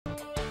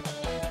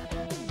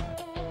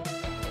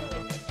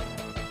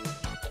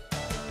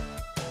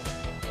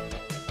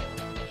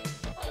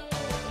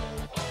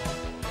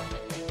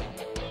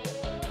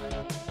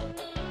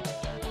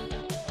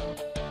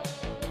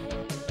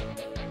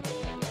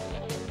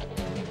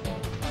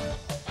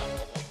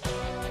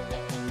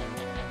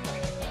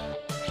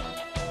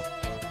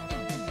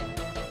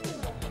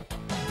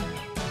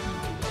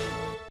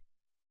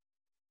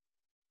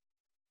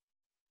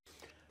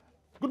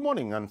Good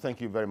morning, and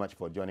thank you very much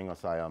for joining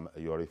us. I am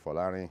Yori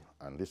Folari,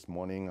 and this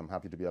morning I'm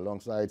happy to be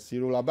alongside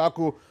Cyril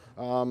Abaku,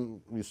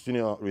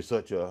 senior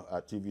researcher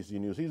at TVC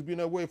News. He's been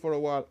away for a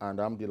while,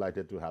 and I'm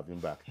delighted to have him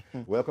back.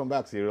 Welcome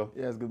back, Cyril.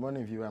 Yes, good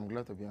morning, viewer. I'm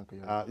glad to be on.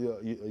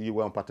 You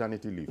were on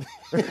paternity leave.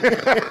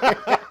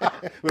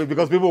 Well,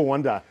 because people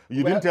wonder.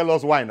 You didn't tell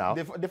us why now.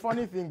 The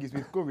funny thing is,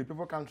 with COVID,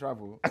 people can't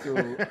travel, so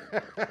it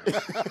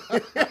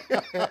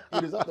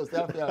is up to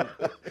self-help.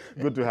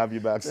 Good to have you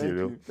back,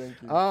 Cyril.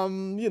 Thank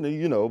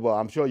you. But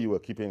I'm sure you were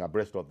keeping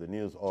abreast of the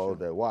news all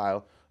the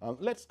while.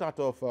 Let's start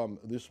off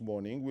this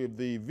morning with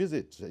the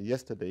visit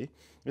yesterday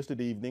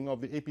evening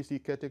of the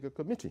APC Caretaker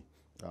Committee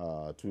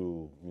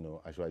to,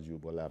 Asiwaju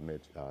Bola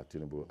Ahmed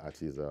Tinubu at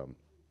his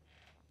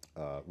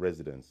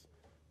residence.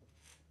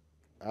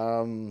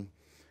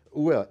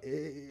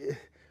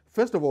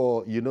 First of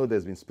all,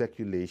 there's been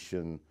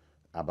speculation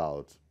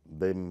about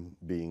them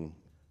being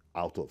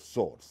out of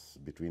sorts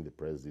between the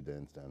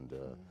president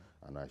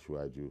and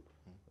Asiwaju.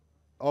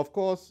 Of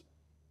course,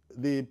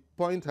 the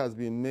point has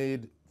been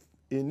made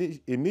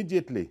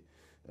immediately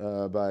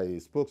by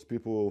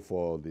spokespeople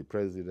for the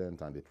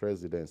president and the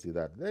presidency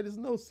that there is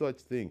no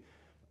such thing.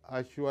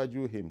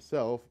 Asiwaju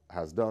himself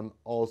has done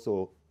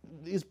also,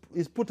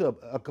 he's put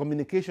a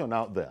communication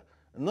out there,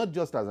 not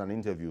just as an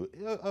interview,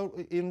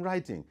 in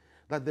writing,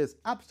 that there's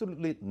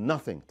absolutely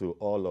nothing to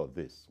all of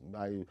this.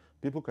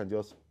 People can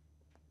just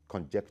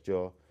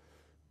conjecture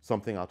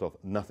something out of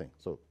nothing.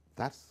 So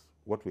that's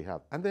what we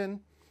have. And then,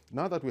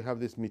 now that we have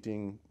this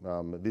meeting,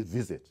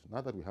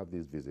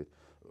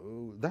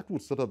 that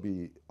would sort of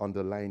be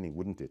underlining,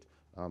 wouldn't it?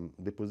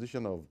 The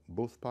position of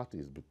both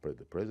parties, the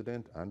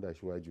president and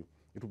Asiwaju.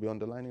 It will be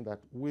underlining that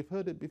we've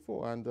heard it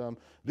before, and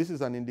this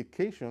is an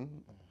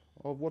indication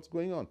of what's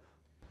going on.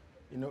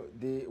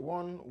 The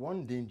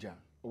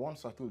one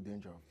subtle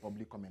danger of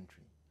public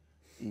commentary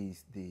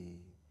is the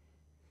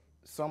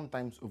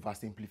sometimes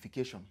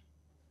oversimplification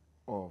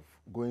of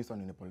going on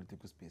in the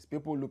political space.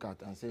 People look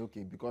at and say,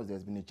 okay, because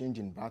there's been a change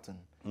in baton.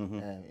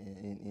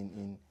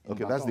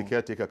 Okay, that's the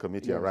Caretaker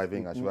Committee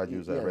arriving at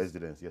Asiwaju's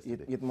residence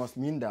yesterday. It must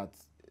mean that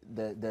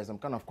there's some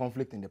kind of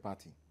conflict in the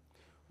party.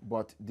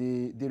 But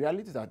the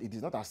reality is that it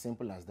is not as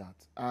simple as that.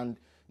 And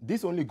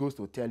this only goes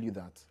to tell you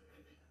that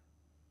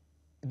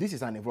this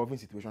is an evolving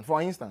situation. For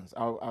instance,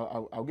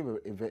 I'll give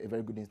a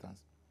very good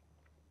instance.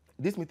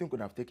 This meeting could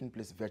have taken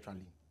place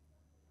virtually,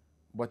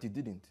 but it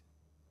didn't.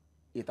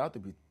 It had to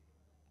be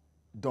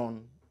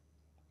done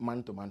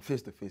man-to-man,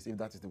 face-to-face, if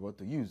that is the word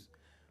to use,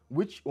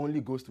 which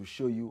only goes to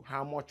show you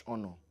how much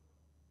honor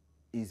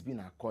is being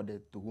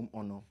accorded to whom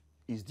honor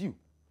is due.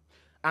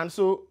 And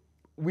so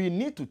we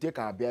need to take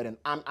our bearing,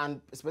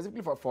 and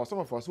specifically for some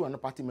of us who are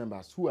not party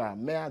members, who are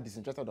mere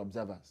disinterested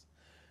observers,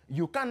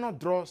 you cannot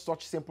draw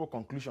such simple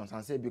conclusions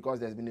and say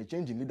because there's been a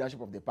change in leadership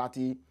of the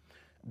party,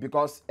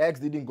 because X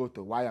didn't go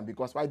to Y and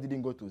because Y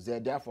didn't go to Z,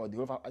 therefore the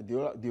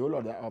whole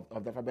of the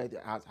alphabet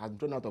has been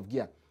thrown out of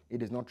gear.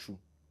 It is not true.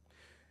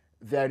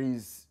 There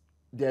is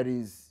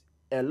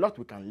a lot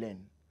we can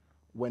learn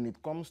when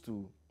it comes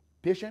to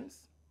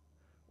patience,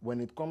 when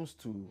it comes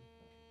to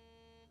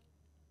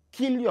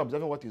keenly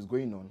observing what is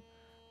going on,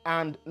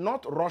 and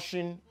not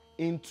rushing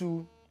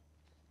into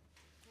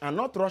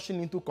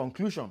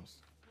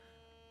conclusions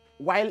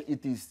while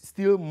it is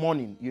still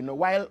morning,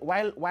 while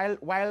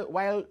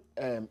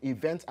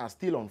events are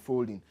still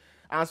unfolding.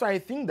 And so I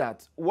think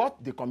that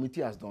what the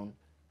committee has done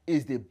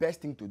is the best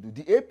thing to do.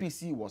 The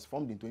APC was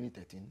formed in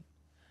 2013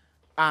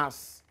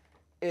 as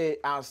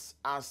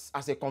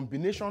a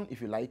combination, if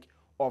you like,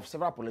 of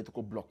several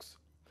political blocs.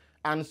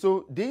 And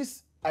so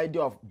this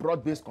idea of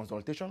broad-based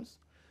consultations,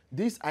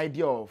 this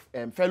idea of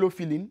fellow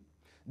feeling,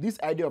 this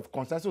idea of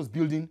consensus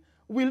building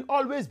will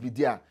always be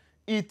there.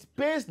 It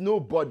pays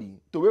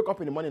nobody to wake up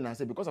in the morning and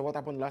say, because of what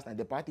happened last night,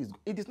 the party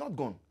is not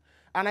gone.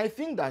 And I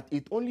think that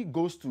it only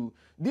goes to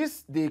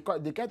this, the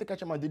caretaker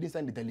chairman didn't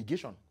send the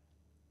delegation.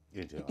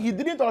 He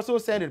didn't also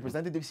send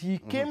representatives. He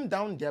came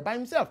down there by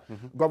himself.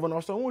 Governor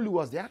Sonwolu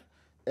was there.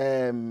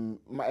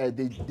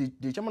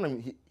 The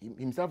chairman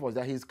himself was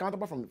there. His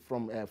counterpart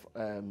from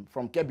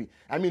Kebbi.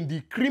 I mean,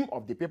 the cream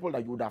of the people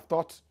that you would have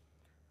thought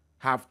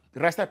have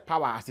wrested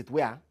power, as it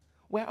were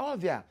all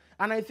there.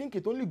 And I think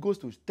it only goes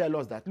to tell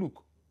us that,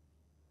 look,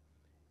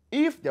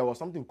 if there was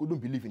something we couldn't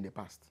believe in the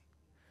past,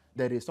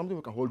 there is something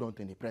we can hold on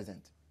to in the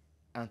present.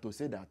 And to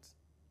say that,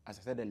 as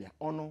I said earlier,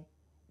 honor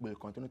will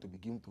continue to be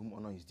given to whom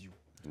honor is due.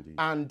 Indeed.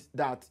 And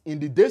that in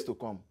the days to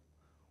come,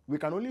 we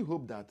can only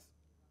hope that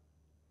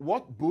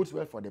what bodes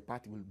well for the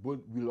party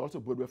will also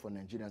bode well for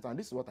Nigerians. And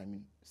this is what I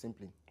mean,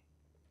 simply.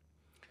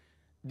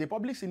 The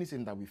public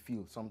cynicism that we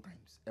feel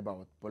sometimes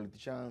about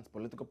politicians,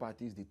 political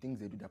parties, the things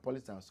they do, their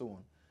politics and so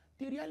on,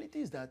 the reality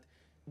is that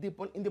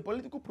in the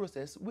political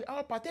process, we are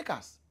all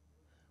partakers.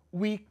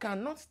 We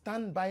cannot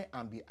stand by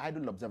and be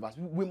idle observers.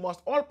 We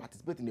must all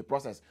participate in the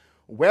process,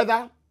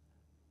 whether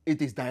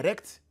it is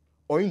direct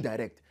or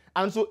indirect.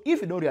 And so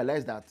if you don't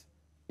realize that,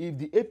 if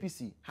the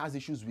APC has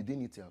issues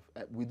within itself,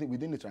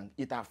 within it,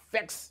 it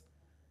affects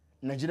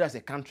Nigeria as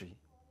a country,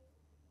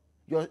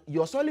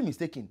 you're sorely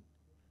mistaken.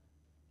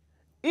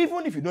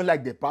 even if you don't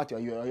like the party or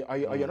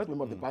you're not a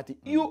member of the party,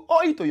 you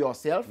owe it to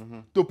yourself,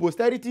 to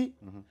posterity,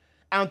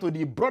 and to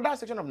the broader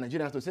section of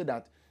Nigerians to say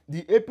that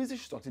the APC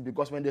should succeed,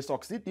 because when they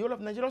succeed, the whole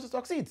of Nigeria also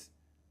succeeds.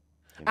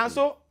 Indeed. And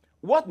so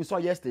what we saw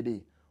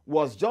yesterday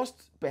was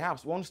just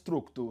perhaps one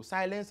stroke to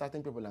silence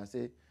certain people and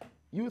say,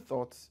 you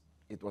thought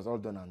it was all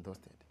done and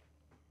dusted.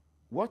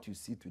 What you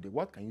see today,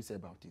 what can you say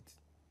about it?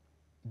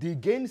 The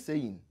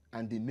gainsaying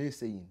and the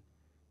naysaying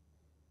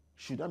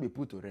should not be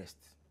put to rest,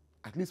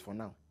 at least for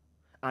now.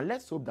 And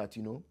let's hope that,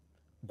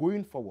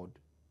 going forward,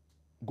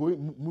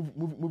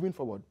 moving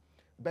forward,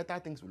 better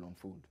things will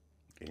unfold.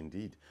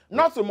 Indeed.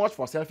 Not so much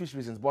for selfish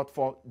reasons, but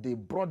for the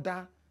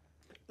broader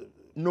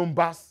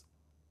numbers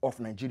of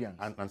Nigerians.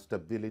 And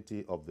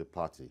stability of the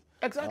party.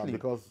 Exactly.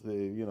 Because,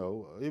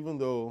 even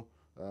though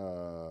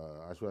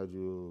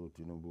Asiwaju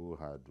Tinubu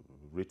had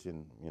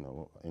written,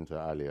 into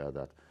earlier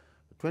that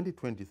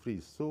 2023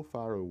 is so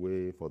far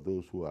away for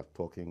those who are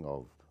talking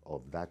of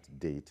that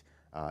date,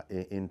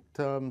 in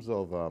terms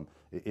of,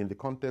 in the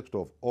context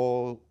of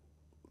all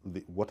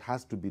what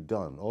has to be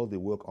done, all the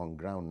work on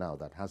ground now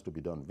that has to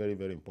be done, very,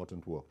 very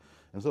important work.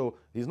 And so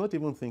he's not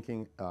even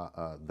thinking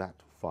that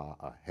far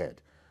ahead.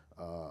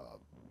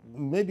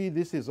 Maybe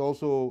this is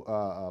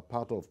also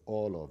part of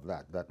all of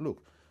that,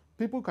 look,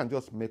 people can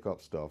just make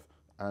up stuff,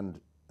 and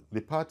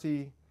the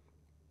party,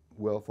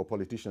 well, for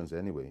politicians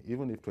anyway,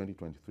 even if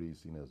 2023 is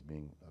seen as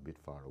being a bit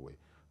far away,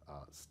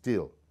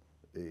 still,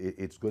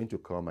 it's going to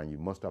come, and you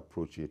must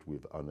approach it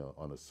with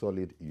on a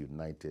solid,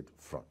 united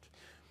front.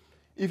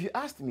 If you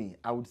asked me,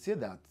 I would say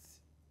that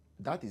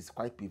that is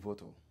quite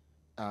pivotal,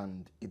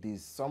 and it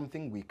is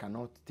something we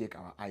cannot take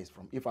our eyes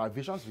from. If our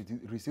visions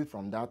receive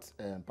from that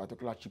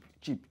particular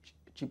chip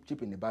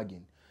in the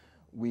bargain,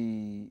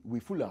 we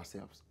fool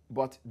ourselves.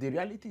 But the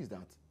reality is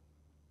that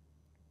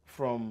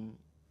from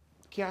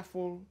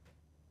careful,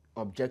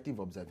 objective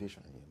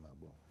observation,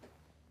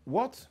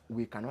 what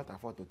we cannot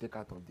afford to take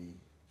out of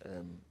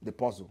the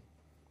puzzle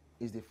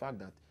is the fact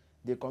that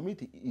the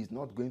committee is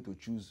not going to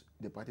choose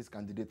the party's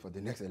candidate for the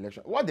next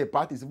election. What the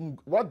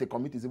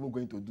committee is even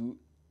going to do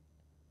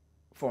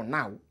for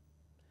now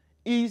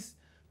is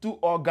to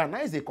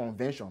organize a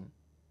convention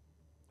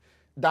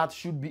that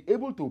should be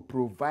able to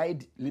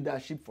provide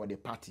leadership for the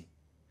party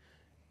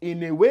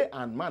in a way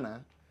and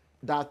manner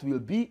that will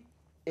be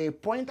a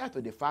pointer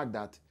to the fact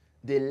that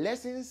the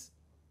lessons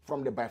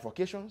from the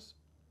bifurcations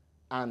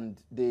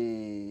and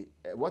the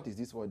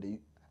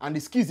and the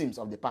schisms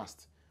of the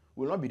past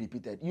will not be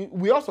repeated.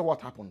 We also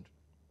what happened.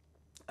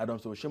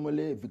 Adams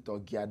Oshomole, Victor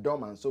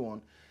Giadom, and so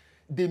on.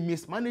 The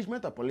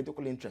mismanagement of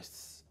political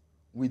interests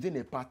within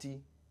a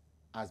party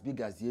as big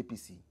as the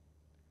APC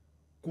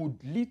could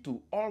lead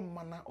to all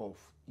manner of,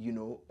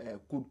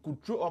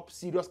 could throw up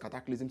serious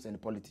cataclysms in the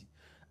polity.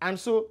 And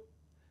so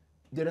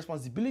the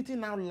responsibility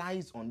now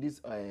lies on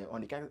this,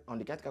 on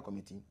the Caretaker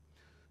Committee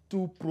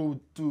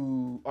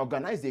to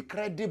organize a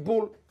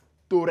credible,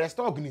 to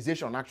restore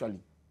organization actually,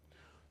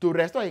 to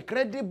restore a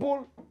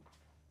credible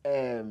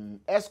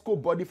ESCO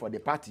body for the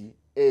party,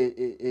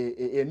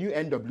 a new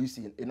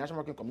NWC, a National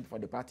Working Committee for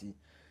the party,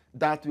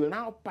 that will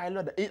now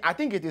pilot. I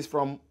think it is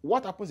from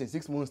what happens in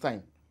 6 months'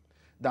 time.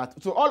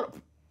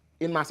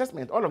 In my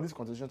assessment, all of these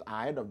constitutions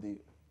are ahead of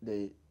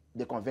the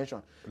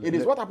convention. It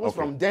is what happens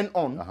from then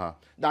on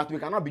that we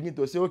cannot begin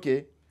to say,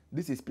 okay,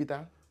 this is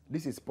Peter,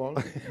 this is Paul,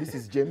 this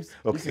is James,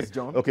 this is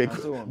John, and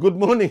so on. Good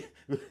morning.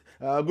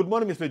 Good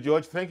morning, Mr.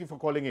 George. Thank you for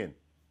calling in.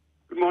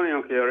 Good morning,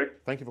 Uncle Yori.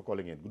 Thank you for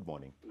calling in. Good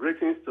morning.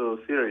 Greetings to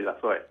Cyril as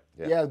well.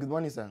 Yeah, good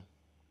morning, sir.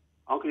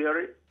 Uncle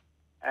Yori,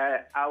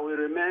 I will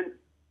remain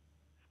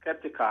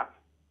skeptical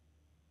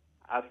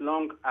as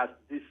long as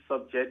this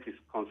subject is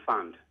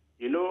concerned.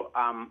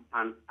 I'm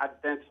an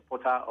ardent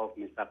supporter of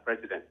Mr.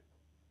 President,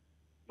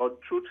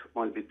 but truth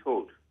must be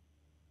told.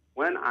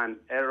 When an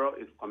error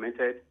is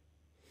committed,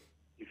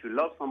 if you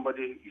love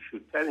somebody, you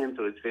should tell him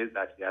to his face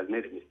that he has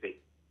made a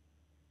mistake.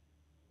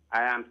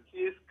 I am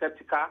still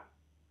skeptical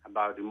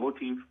about the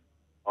motive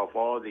of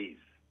all these.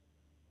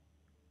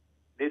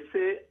 They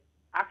say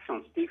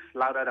action speaks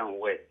louder than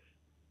words.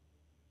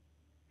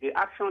 The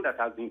action that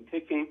has been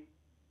taken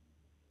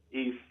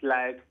is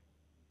like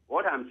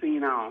what I'm seeing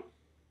now.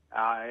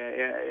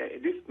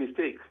 This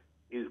mistake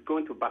is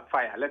going to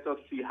backfire. Let us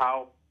see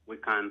how we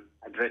can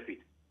address it.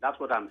 That's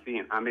what I'm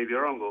seeing. I may be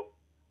wrong,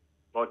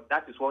 but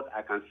that is what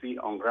I can see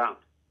on ground.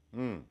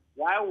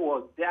 Why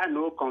was there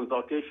no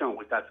consultation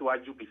with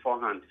Asiwaju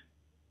beforehand?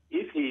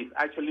 If he is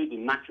actually the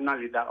national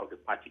leader of the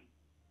party,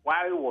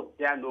 why was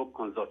there no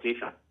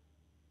consultation?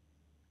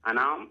 And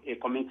now a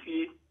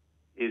committee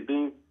is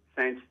being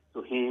sent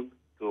to him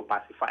to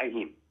pacify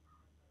him.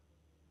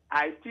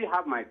 I still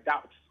have my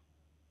doubts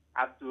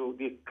as to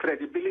the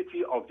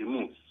credibility of the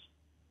moves.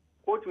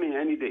 Quote me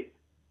any day.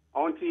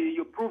 Until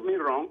you prove me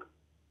wrong,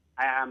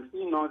 I am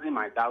still losing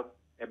my doubts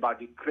about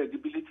the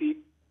credibility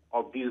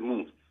of these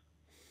moves.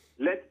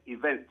 Let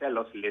events tell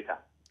us later.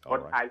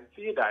 But I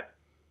feel that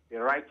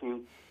the right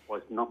thing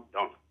was not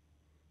done.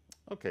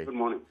 Okay. Good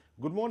morning.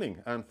 Good morning,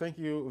 and thank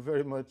you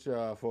very much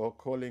for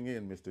calling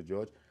in, Mr.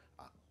 George.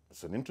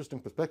 It's an interesting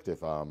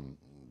perspective.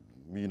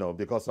 you know,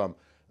 because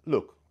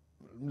look,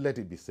 let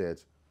it be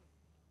said,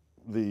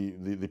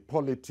 the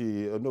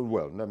polity, no,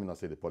 well, let me not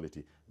say the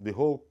polity, the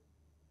whole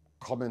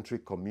commentary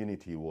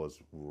community was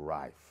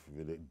rife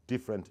with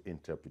different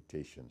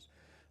interpretations.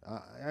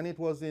 And it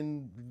was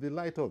in the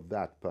light of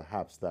that,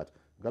 perhaps, that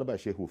Garba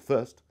Shehu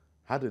first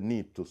had a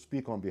need to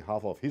speak on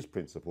behalf of his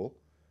principal,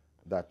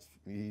 that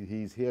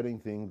he's hearing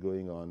things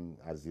going on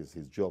as is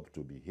his job to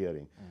be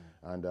hearing.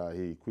 And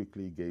he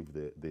quickly gave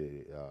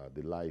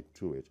the light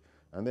to it.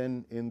 And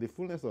then in the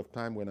fullness of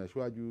time, when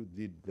Asiwaju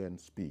did then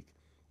speak,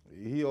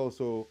 he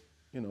also,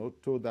 you know,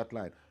 told that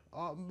line.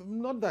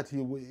 Not that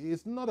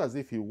it's not as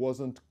if he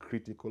wasn't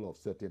critical of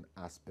certain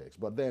aspects,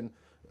 but then,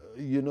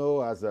 you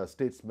know, as a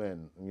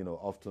statesman, you know,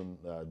 often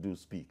do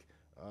speak.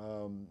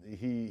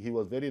 He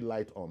was very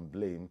light on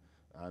blame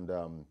and,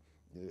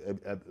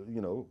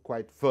 you know,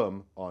 quite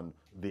firm on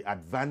the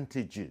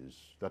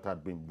advantages that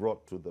had been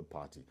brought to the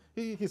party.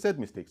 He said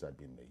mistakes had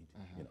been made,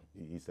 you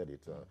know, he said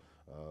it,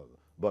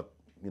 but,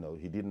 you know,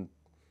 he didn't,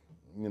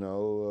 you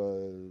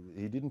know,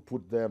 he didn't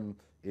put them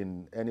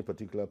in any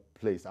particular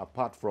place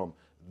apart from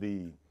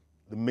the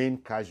main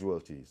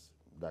casualties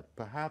that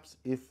perhaps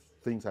if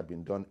things had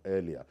been done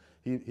earlier.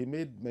 He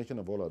made mention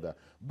of all of that.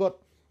 But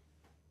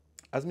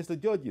as Mr.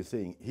 George is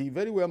saying, he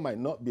very well might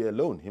not be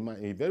alone.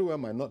 He very well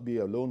might not be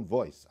a lone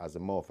voice, as a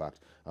matter of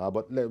fact.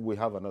 But we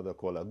have another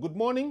caller. Good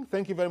morning.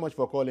 Thank you very much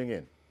for calling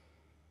in.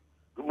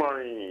 Good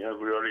morning,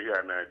 everybody,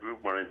 and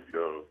good morning to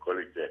your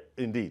colleague there.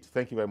 Indeed.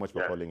 Thank you very much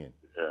for calling in.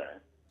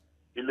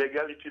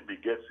 Illegality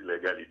begets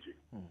illegality.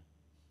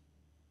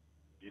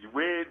 The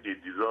way they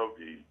dissolve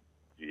this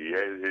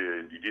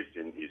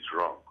thing is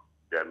wrong.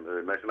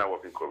 The National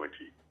Working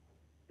Committee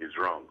is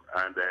wrong.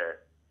 And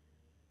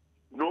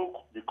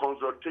the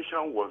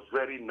consultation was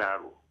very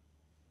narrow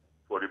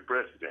for the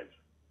president.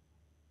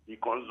 He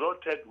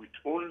consulted with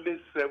only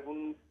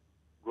 7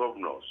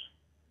 governors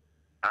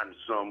and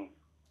some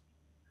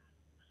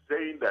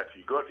saying that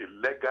he got a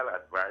legal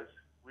advice,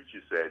 which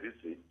is this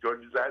is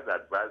judge's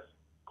advice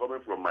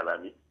coming from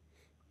Malami.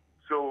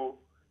 So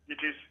it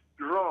is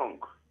wrong.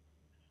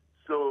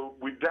 So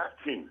with that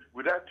thing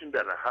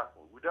that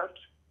happened, without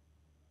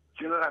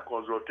general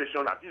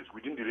consultation, at least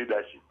within the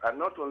leadership, and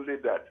not only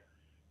that,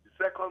 the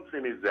second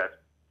thing is that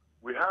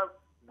we have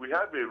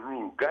a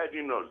rule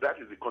guiding us. That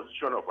is the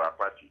constitution of our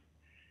party.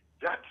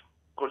 That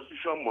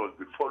constitution must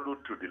be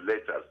followed to the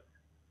letters.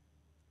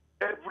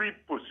 Every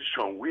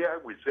position where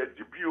we said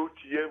the BOT,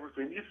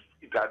 everything, if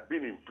it had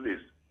been in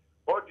place,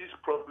 all this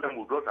problem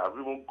would not have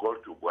even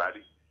got to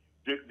Buhari.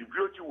 The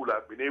BOT would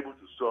have been able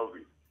to solve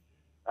it.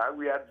 And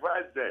we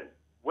advise them,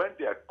 when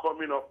they are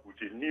coming up with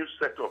a new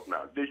setup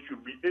now, they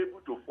should be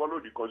able to follow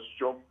the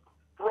constitution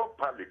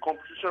properly,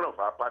 constitution of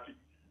our party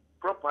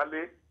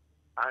properly,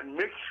 and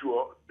make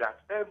sure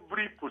that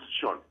every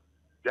position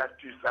that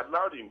is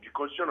allowed in the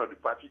constitution of the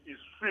party is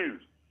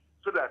filled,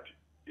 so that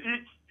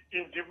each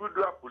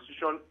individual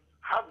position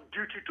have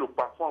duty to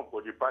perform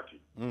for the party.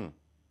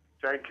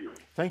 Thank you.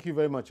 Thank you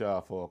very much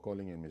for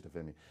calling in, Mr.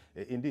 Femi.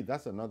 Indeed,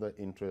 that's another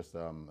interest,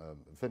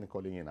 Femi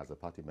calling in as a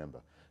party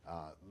member.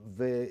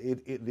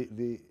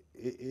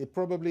 It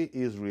probably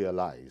is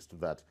realized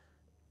that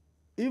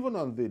even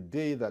on the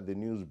day that the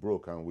news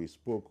broke and we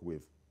spoke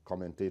with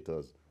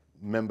commentators,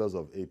 members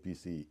of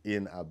APC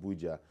in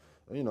Abuja,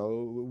 you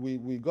know,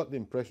 we got the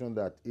impression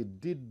that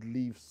it did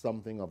leave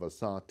something of a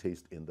sour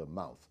taste in the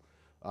mouth.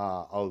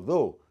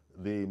 Although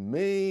the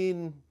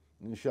main,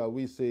 shall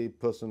we say,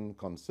 person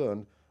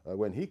concerned,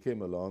 when he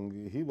came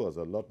along, he was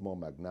a lot more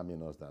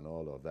magnanimous than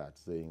all of that,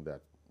 saying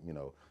that, you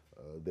know,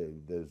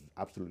 there's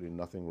absolutely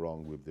nothing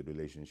wrong with the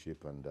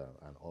relationship and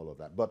all of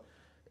that. But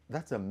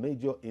that's a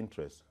major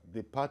interest,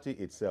 the party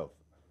itself.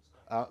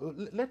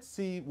 Let's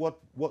see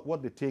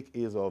what the take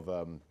is of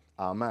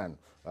our man,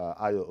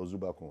 Ayo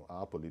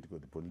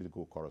Ozubakun, the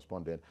political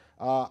correspondent.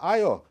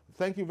 Ayo,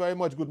 thank you very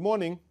much. Good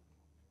morning.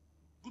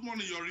 Good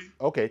morning, Yori.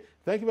 Okay,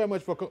 thank you very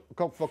much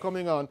for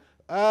coming on.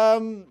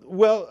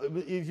 Well,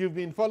 if you've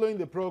been following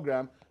the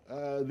program,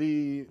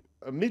 the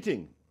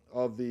meeting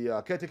of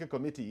the Caretaker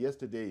Committee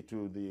yesterday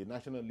to the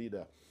national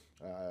leader,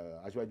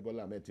 Asiwaju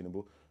Bola Ahmed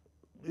Tinubu,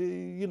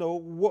 you know,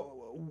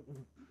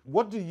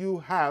 what do you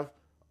have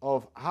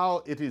of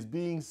how it is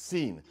being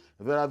seen?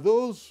 There are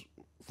those,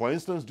 for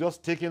instance,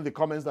 just taking the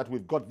comments that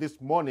we've got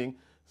this morning,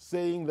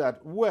 saying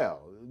that,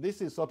 well,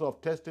 this is sort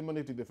of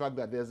testimony to the fact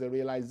that there's a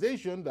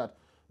realization that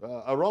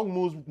a wrong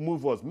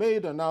move was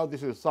made, and now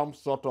this is some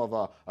sort of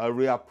a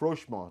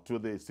reapproachment to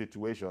the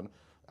situation.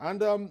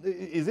 And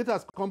is it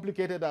as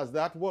complicated as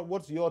that?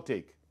 What's your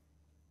take?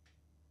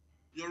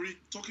 Yori,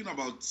 talking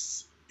about,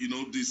 you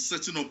know, the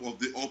setting up of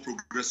the All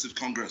Progressive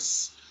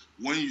Congress,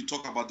 when you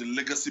talk about the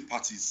legacy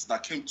parties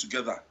that came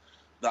together,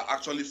 that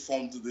actually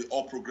formed the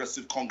All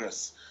Progressive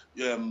Congress,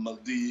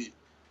 the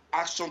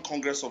Action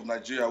Congress of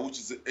Nigeria, which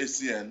is the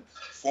ACN,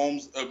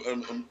 forms.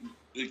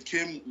 It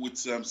came with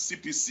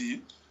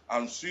CPC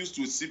and fused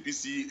with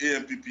CPC,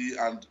 AMPP,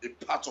 and a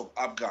part of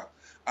ABGA,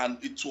 and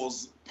it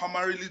was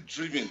primarily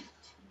driven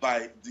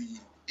by the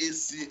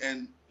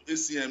ACN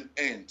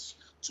end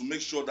to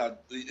make sure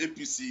that the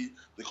APC,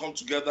 they come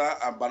together.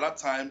 And by that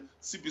time,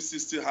 CPC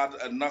still had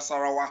a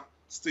Nasarawa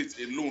state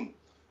alone.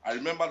 I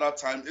remember that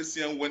time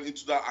ACN went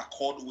into that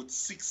accord with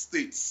 6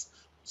 states,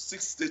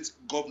 6 state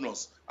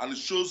governors, and it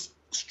shows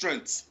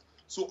strength.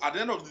 So at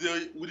the end of the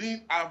day, we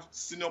didn't have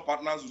senior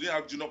partners, we didn't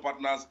have junior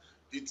partners.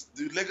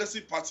 The legacy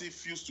party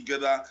fused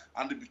together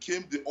and it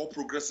became the All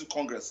Progressive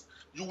Congress.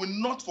 You will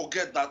not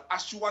forget that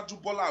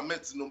Asiwaju Bola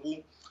Ahmed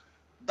Tinubu,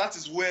 that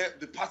is where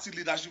the party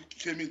leadership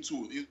came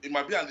into. It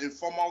might be an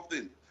informal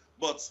thing,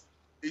 but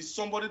it's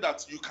somebody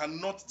that you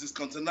cannot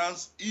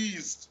discountenance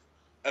his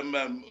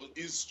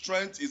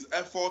strength, his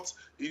effort,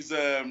 his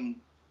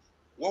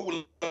what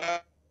will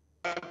I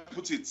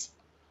put it?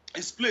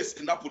 His place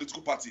in that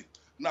political party.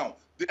 Now,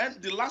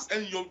 the last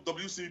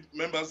NUWC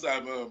members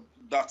that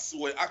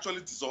were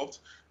actually dissolved,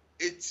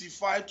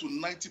 85 to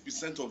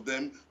 90% of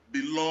them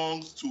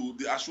belonged to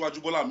the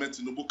Asiwaju Bola Ahmed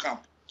Tinubu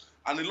camp.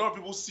 And a lot of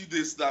people see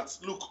this, that,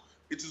 look,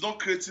 it is not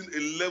creating a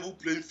level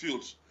playing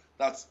field,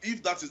 that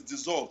if that is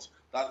dissolved,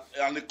 that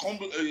and a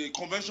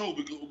convention will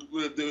be,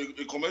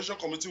 a convention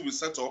committee will be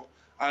set up,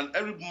 and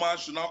every man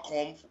should now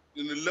come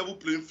in a level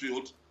playing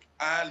field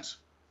and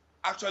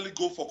actually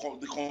go for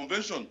the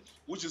convention,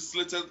 which is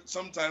slated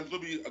sometimes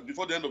maybe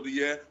before the end of the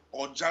year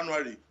or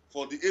January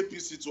for the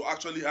APC to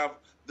actually have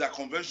their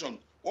convention.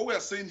 What we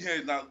are saying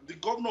here now, the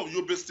governor of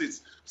Yobe State,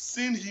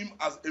 seeing him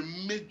as a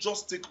major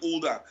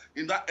stakeholder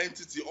in that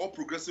entity, All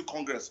Progressive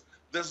Congress,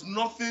 there's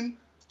nothing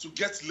to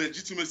get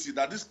legitimacy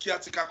that this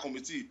caretaker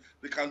committee,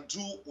 they can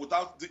do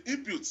without the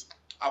input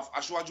of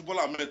Asiwaju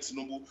Bola Ahmed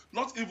Tinubu.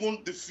 Not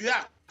even the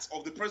fiat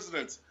of the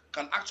president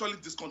can actually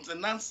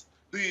discountenance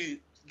the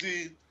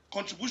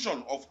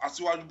contribution of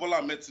Asiwaju Bola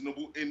Ahmed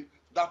Tinubu in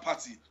that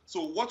party.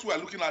 So what we are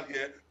looking at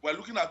here, we're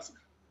looking at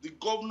the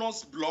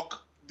governor's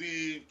bloc,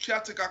 the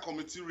caretaker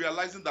committee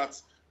realizing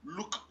that,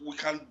 look, we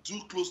can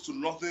do close to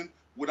nothing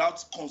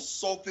without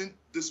consulting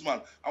this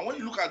man. And when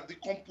you look at the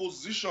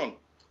composition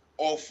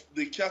of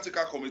the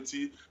caretaker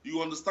committee,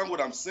 you understand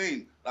what I'm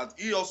saying, that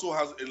he also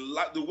has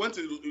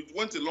it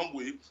went a long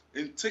way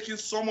in taking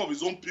some of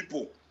his own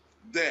people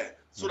there,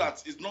 so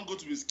that it's not going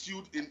to be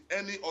skewed in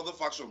any other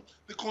faction.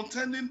 The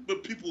contending the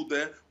people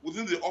there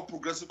within the All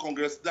Progressive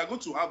Congress, they're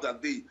going to have their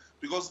day,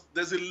 because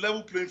there's a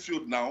level playing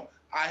field now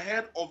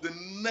ahead of the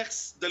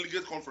next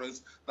delegate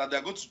conference that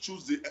they're going to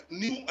choose the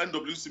new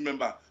NWC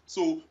member.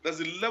 So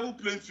there's a level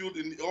playing field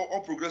in the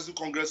All Progressive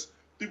Congress.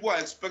 People are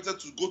expected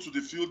to go to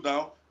the field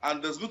now,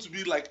 and there's going to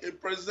be like a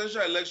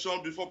presidential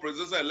election before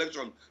presidential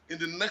election in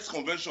the next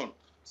convention.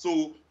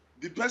 So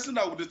the person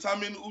that will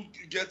determine who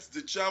gets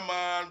the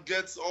chairman,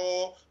 gets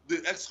all the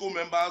EXCO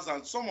members,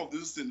 and some of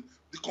this thing,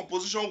 the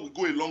composition will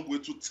go a long way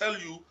to tell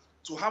you,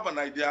 to have an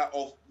idea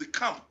of the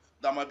camp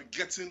that might be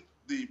getting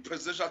the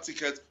presidential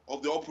ticket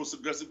of the All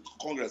Progressive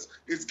Congress.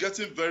 It's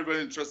getting very,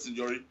 very interesting,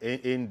 Yori.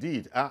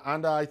 Indeed.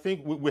 And I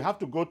think we have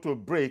to go to a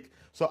break,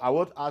 so I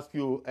won't ask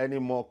you any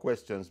more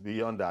questions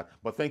beyond that.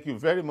 But thank you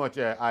very much,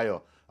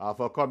 Ayo,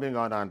 for coming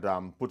on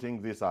and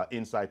putting this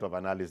insight of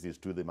analysis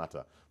to the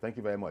matter. Thank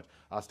you very much.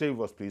 Stay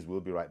with us, please. We'll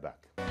be right back.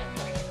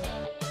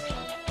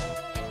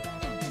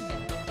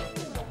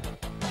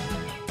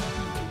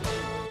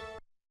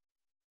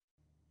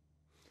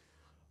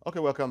 Okay,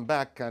 welcome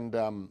back, and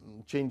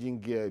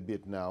changing gear a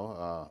bit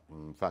now,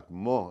 in fact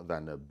more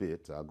than a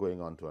bit, going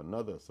on to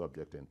another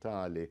subject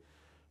entirely.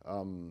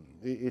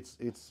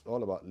 It's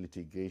all about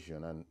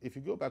litigation, and if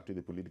you go back to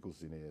the political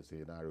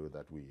scenario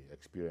that we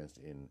experienced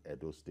in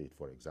Edo State,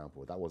 for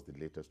example, that was the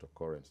latest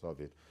occurrence of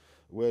it,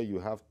 where you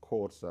have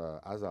courts,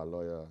 as our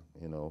lawyer,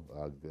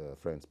 our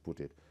friends put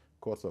it,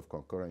 courts of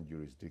concurrent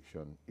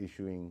jurisdiction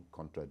issuing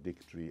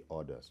contradictory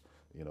orders.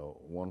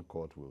 One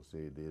court will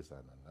say this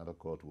and another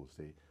court will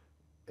say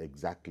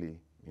exactly,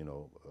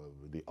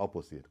 the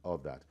opposite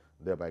of that,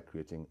 thereby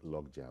creating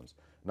log jams.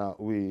 Now,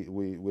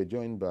 we're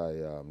joined by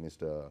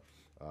Mr.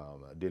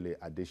 Dele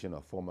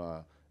Adesina,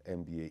 former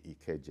MBA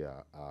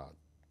Ikeja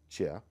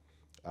chair.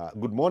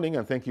 Good morning,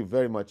 and thank you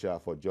very much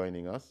for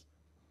joining us,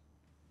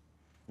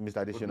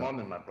 Mr. Adesina. Good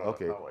morning, my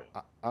brother. Okay.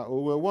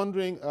 We're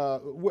wondering,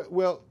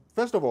 well,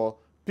 first of all,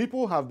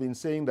 people have been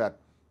saying that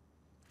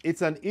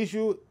it's an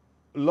issue,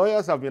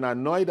 lawyers have been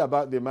annoyed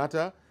about the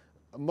matter,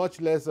 much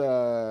less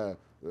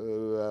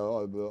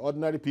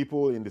ordinary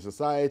people in the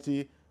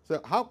society. So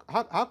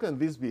how can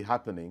this be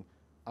happening?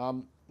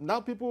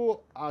 Now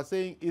people are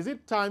saying, is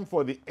it time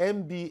for the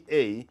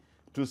MBA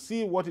to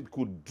see what it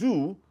could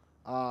do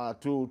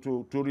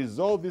to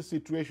resolve this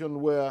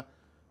situation where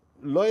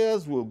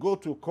lawyers will go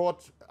to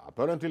court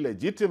apparently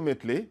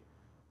legitimately,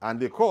 and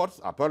the courts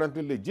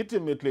apparently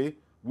legitimately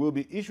will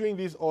be issuing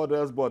these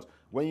orders, but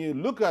when you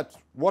look at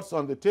what's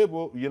on the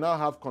table, you now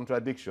have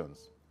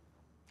contradictions.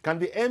 Can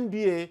the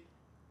MBA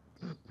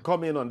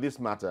come in on this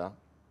matter?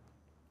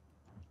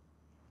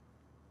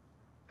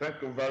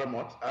 Thank you very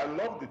much. I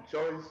love the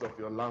choice of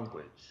your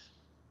language.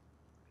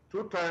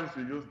 2 times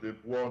you use the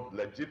word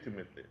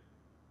legitimately.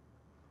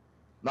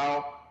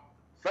 Now,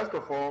 first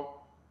of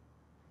all,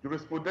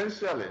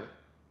 jurisprudentially,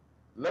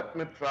 let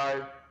me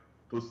try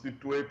to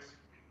situate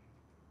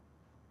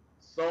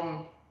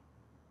some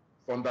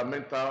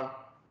fundamental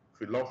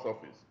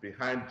philosophies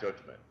behind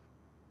judgment.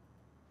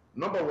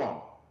 Number one,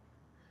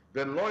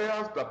 the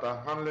lawyers that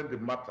are handling the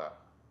matter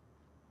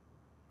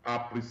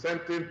are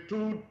presenting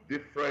two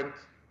different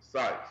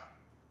sides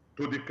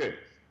to the case.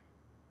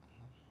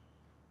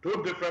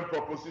 Two different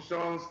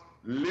propositions,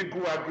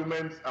 legal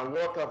arguments, and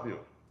what have you.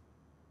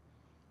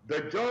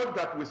 The judge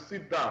that will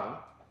sit down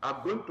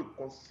are going to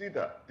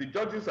consider, the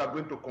judges are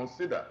going to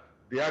consider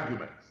the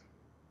arguments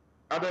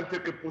and then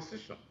take a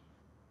position.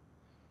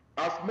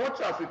 As much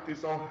as it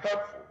is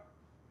unhelpful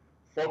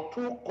for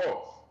two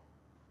courts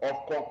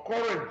of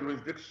concurrent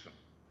jurisdiction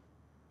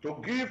to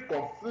give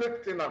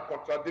conflicting and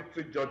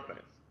contradictory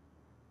judgments,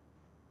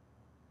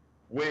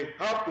 we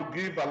have to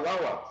give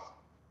allowance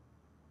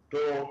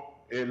to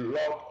a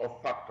lot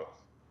of factors.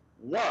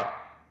 One,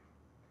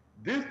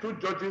 these two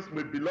judges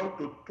may belong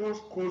to two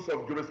schools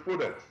of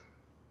jurisprudence.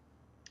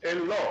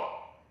 In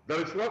law,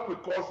 there is what we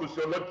call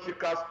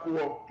sociological school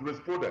of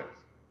jurisprudence.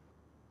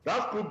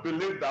 That school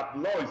believes that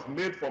law is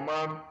made for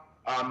man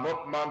and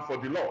not man for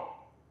the law.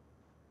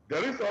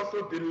 There is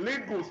also the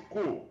legal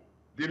school,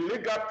 the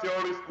legal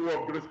theory school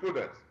of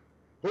jurisprudence,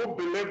 who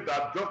believe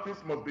that justice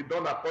must be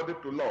done according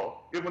to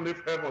law, even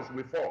if heavens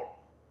will fall.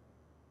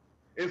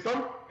 In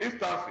some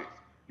instances,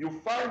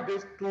 you find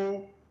these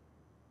two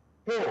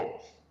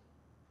poles,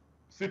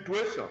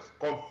 situations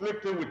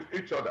conflicting with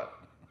each other.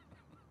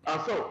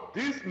 And so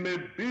this may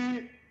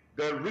be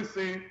the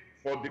reason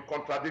for the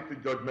contradictory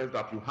judgments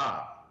that you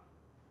have.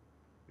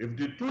 If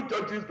the two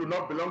judges do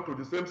not belong to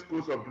the same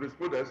schools of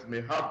jurisprudence,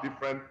 may have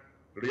different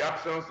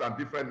reactions and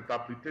different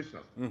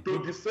interpretations to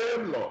the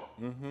same law.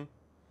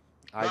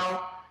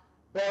 Now,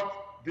 but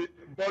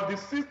the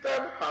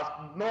system has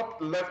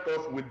not left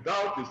us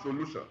without a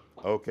solution.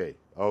 Okay.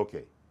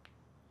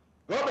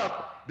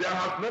 There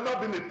has never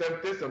been a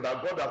temptation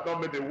that God has not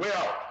made a way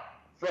out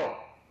from.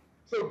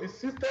 So the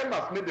system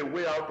has made a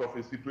way out of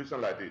a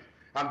situation like this.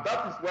 And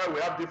that is why we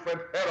have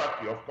different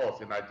hierarchy, of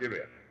course, in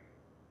Nigeria.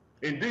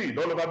 Indeed,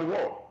 all over the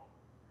world.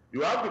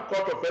 You have the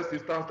Court of First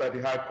Instance, like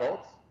the High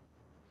Court.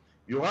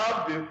 You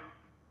have the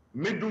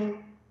Middle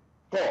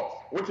Court,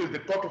 which is the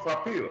Court of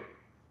Appeal.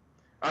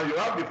 And you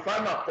have the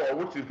Final Court,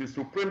 which is the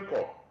Supreme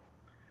Court.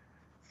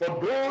 For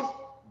those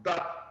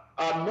that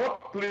are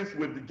not pleased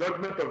with the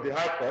judgment of the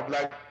High Court,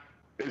 like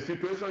a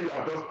situation you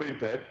have just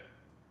painted,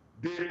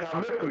 they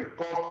can make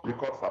recourse to the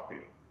Court of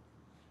Appeal.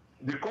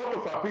 The Court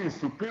of Appeal is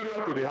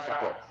superior to the High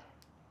Court.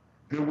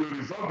 They will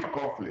resolve the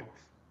conflict.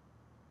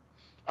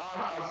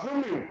 And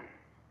assuming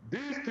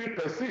these three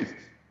persist,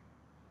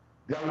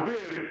 there will be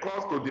a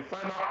recourse to the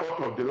final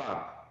court of the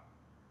land.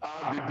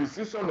 And the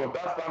decision of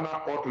that final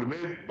court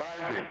remains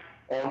binding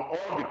on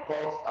all the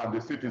courts and the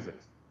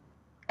citizens.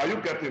 Are you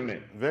getting me?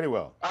 Very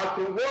well. As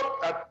to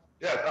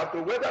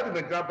whether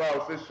the Nigerian Bar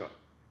Association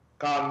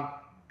can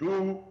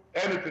do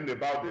anything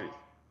about this,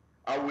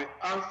 I will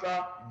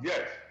answer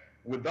yes,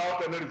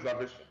 without any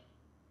reservation.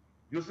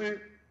 You see,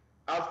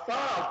 as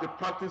far as the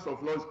practice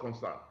of law is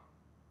concerned,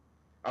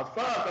 as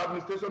far as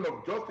administration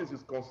of justice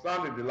is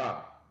concerned in the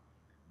land,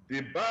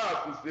 the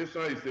Bar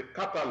Association is a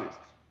catalyst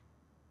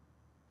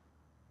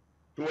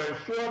to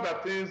ensure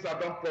that things are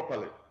done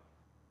properly.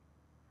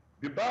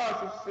 The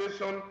Bar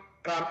Association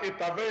can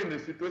intervene in a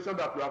situation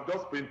that we have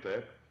just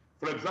painted,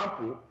 for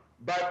example,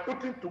 by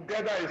putting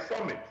together a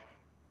summit,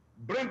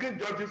 bringing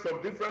judges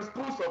of different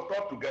schools of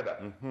thought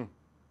together,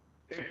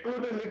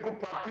 including legal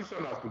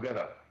practitioners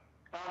together,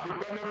 and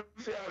the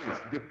beneficiaries,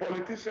 the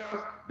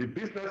politicians, the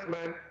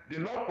businessmen, the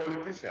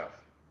non-politicians,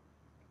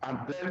 and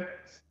then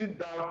sit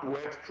down to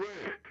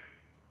extract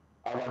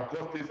our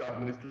justice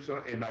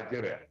administration in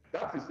Nigeria.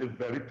 That is a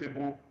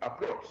veritable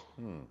approach.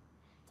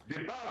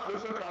 The Bar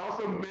Association can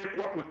also make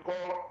what we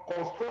call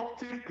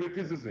constructive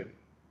criticism.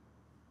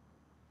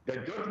 The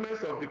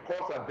judgments of the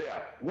courts are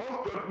there.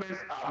 Once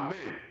judgments are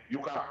made, you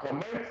can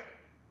comment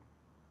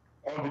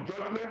on the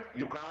judgment,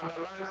 you can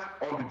analyze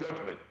on the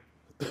judgment.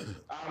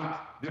 And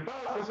the Bar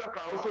Association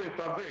can also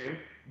intervene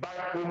by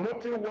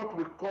promoting what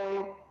we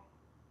call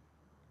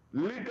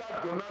legal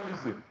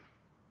journalism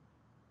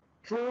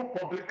through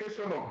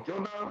publication of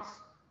journals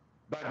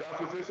by the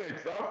association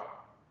itself,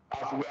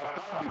 as we have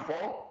done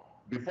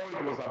before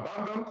it was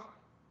abandoned,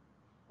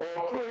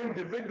 or through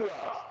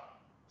individuals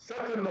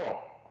setting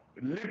up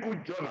legal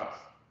journals.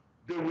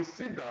 They will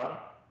sit down,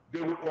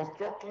 they will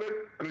constructively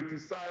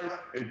criticize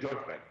a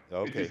judgment.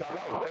 It is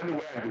allowed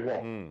anywhere in the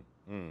world.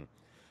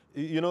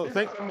 You know, These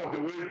are some of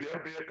the ways the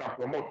NBA can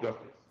promote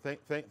justice.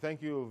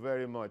 Thank you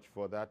very much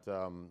for that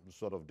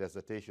sort of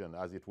dissertation,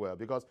 as it were,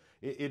 because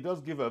it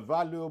does give a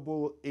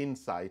valuable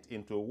insight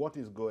into what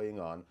is going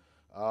on.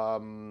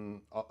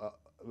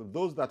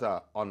 Those that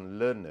are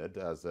unlearned,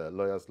 as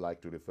lawyers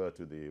like to refer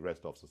to the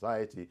rest of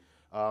society,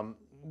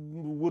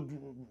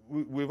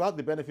 without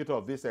the benefit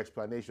of this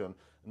explanation,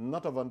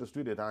 not have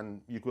understood it,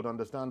 and you could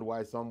understand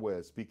why some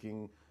were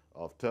speaking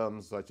of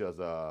terms such as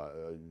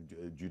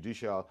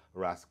judicial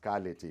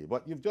rascality.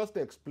 But you've just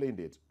explained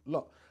it.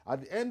 Look,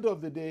 at the end of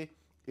the day,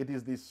 it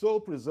is the sole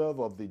preserve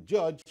of the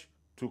judge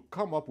to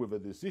come up with a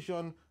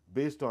decision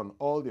based on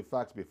all the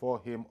facts before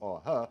him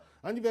or her,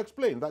 and you've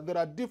explained that there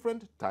are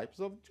different types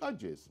of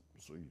judges.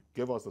 So you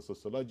gave us a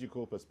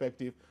sociological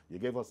perspective, you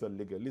gave us a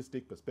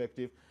legalistic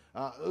perspective.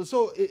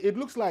 So it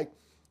looks like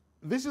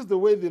this is the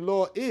way the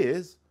law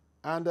is,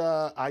 and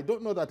I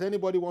don't know that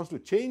anybody wants to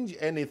change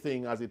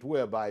anything, as it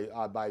were,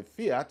 by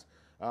fiat,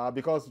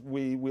 because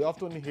we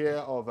often hear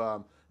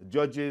of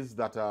judges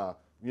that are,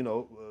 you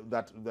know,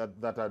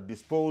 that are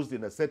disposed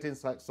in a certain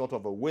sort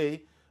of a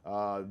way.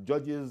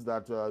 Judges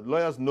that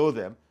lawyers know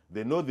them,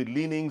 they know the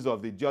leanings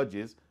of the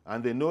judges,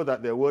 and they know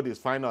that their word is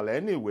final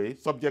anyway,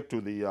 subject to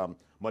the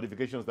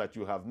modifications that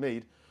you have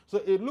made. So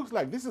it looks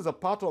like this is a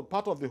part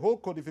of the whole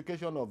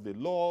codification of the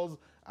laws,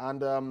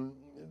 and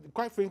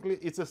quite frankly,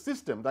 it's a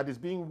system that is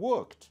being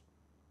worked.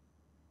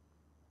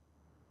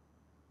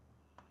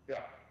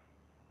 Yeah.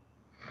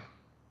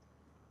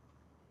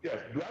 Yes.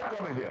 Do I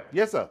come in here?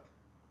 Yes, sir.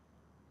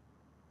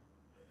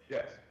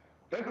 Yes.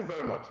 Thank you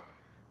very much.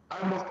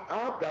 I must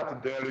add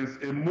that there is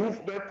a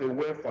movement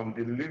away from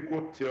the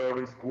legal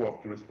theory school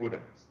of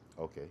jurisprudence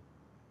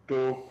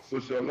to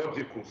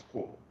sociological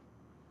school.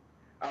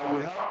 And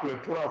we have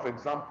plethora of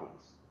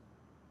examples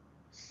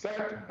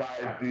set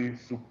by the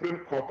Supreme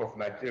Court of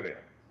Nigeria.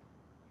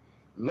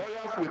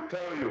 Lawyers will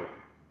tell you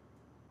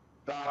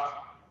that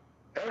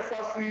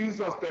emphasis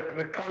on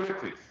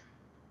technicalities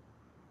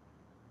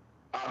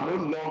are no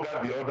longer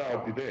the order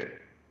of the day.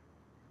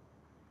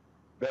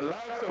 The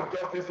likes of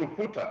Justice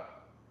Uputa,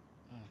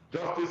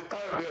 Justice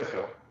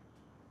Kayode,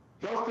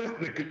 Justice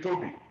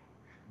Nikitobi,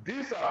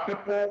 these are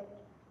people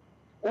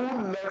who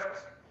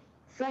left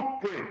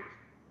footprint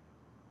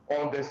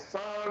on the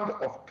sand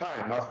of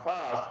time as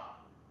far as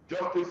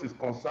justice is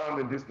concerned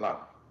in this land.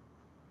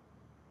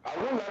 I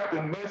would like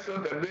to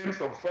mention the names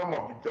of some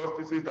of the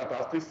justices that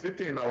are still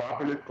sitting in our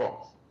appellate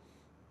courts,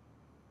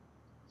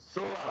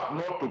 so as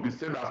not to be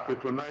seen as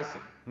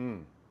patronizing.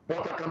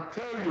 But I can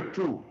tell you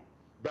too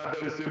that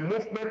there is a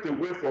movement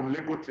away from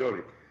legal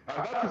theory.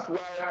 And that is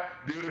why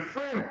the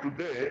refrain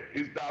today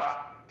is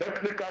that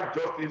technical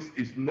justice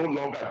is no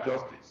longer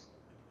justice.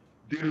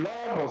 The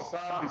law must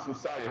serve the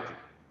society.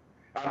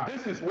 And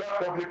this is where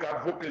public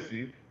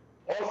advocacy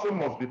also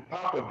must be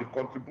part of the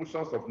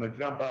contributions of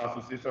Nigerian Bar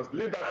Association's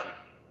leadership.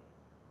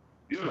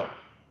 You know,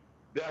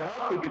 there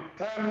have to be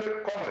timely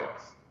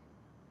comments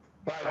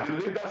by the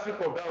leadership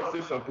of the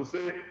association to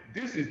say,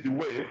 this is the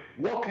way,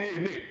 walk ye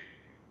in it.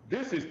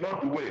 This is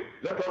not the way,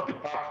 let us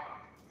depart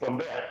from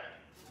there.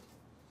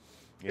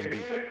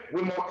 Again,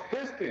 we must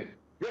hasten,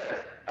 yes,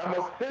 I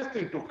must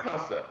hasten to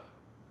counsel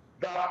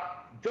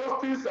that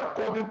justice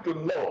according to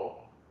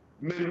law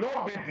may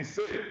not be the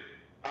same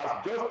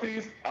as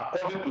justice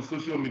according to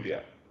social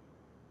media.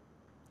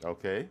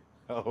 Okay,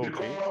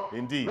 Because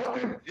indeed.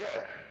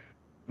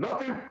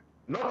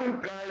 Nothing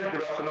guides the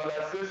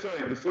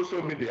rationalization in the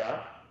social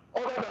media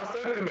other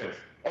than sentiments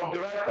of the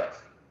writers.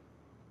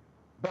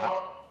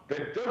 But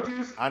the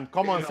judges and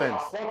common in sense. our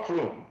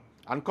courtroom,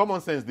 and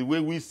common sense, the way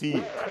we see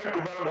it. Thank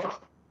you very much.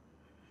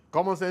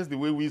 Common sense, the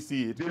way we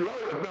see it, The law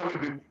is not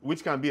with the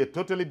which can be a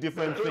totally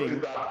different The truth thing.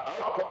 is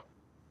that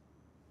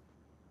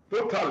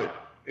totally,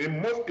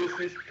 in most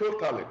cases,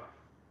 totally,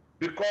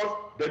 because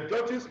the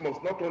judges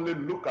must not only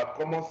look at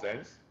common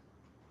sense,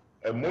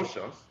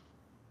 emotions,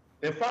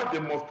 in fact, they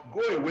must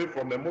go away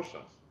from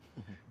emotions.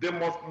 They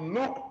must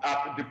look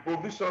at the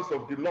provisions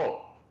of the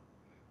law.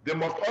 They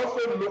must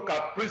also look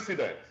at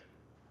precedent.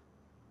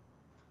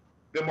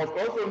 They must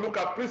also look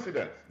at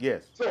precedent.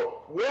 Yes.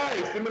 So,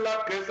 where a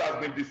similar case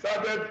has been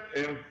decided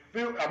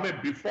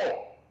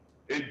before,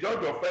 a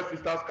judge of first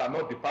instance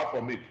cannot depart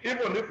from it,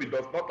 even if he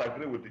does not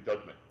agree with the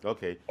judgment.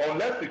 Okay.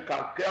 Unless he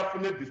can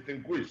carefully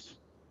distinguish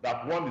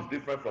that one is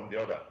different from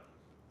the other.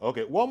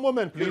 Okay. One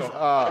moment, please. You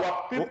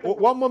know,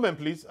 one moment,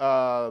 please.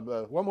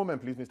 One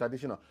moment, please, Mr.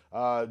 Additional.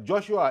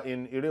 Joshua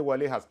in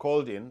Irewale has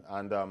called in,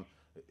 and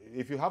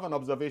if you have an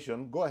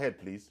observation, go ahead,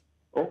 please.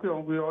 Okay,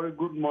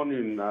 good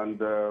morning, and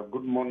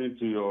good morning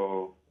to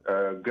your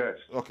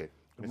guests. Okay.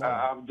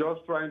 I'm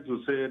just trying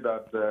to say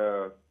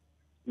that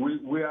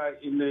we are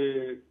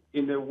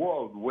in a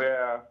world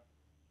where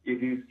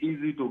it is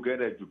easy to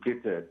get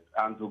educated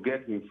and to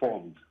get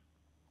informed.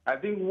 I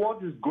think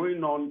what is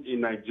going on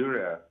in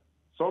Nigeria,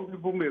 some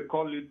people may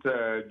call it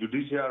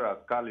judicial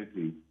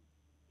rascality.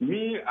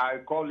 Me, I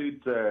call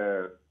it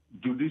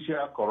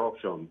judicial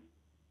corruption.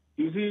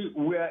 You see,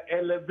 we are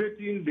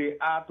elevating the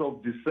art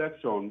of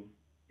deception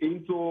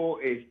into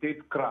a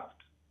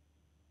statecraft.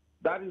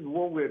 That is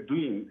what we're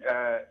doing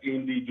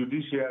in the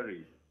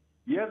judiciary.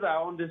 Yes,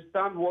 I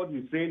understand what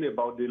he's saying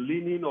about the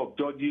leaning of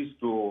judges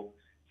to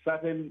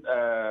certain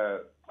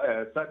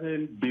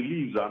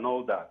beliefs and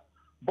all that.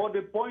 But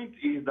the point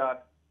is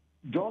that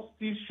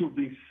justice should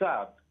be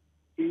served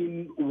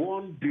in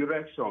one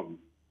direction.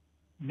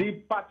 The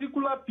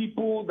particular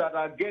people that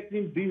are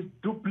getting this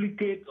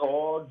duplicate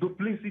or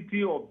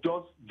duplicity of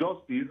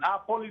justice are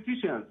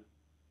politicians.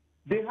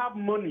 They have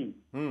money.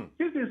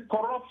 This is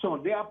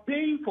corruption. They are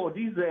paying for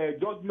these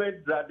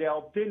judgments that they are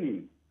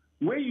obtaining.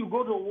 When you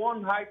go to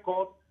one high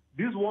court,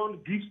 This one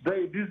gives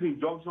this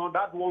injunction,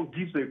 that one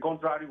gives a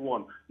contrary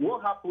one.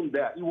 What happened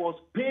there? It was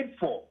paid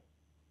for.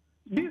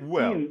 These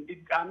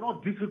things are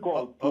not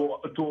difficult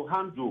to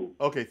handle.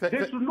 Okay,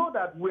 they should know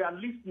that we are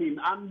listening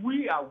and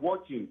we are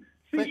watching.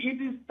 See,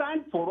 it is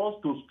time for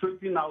us to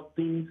straighten out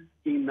things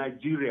in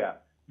Nigeria.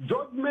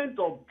 Judgment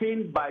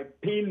obtained by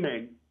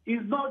payment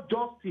is not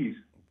justice.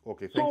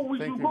 Okay, so we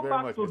should go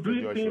back to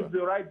doing things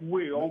the right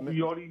way.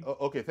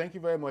 Okay, thank you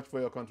very much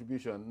for your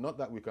contribution. Not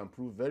that we can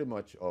prove very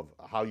much of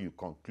how you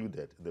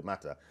concluded the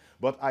matter,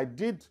 but I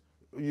did.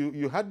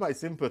 You had my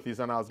sympathies,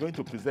 and I was going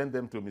to present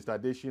them to Mr.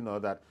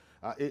 Adeshina. That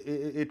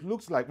it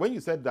looks like when you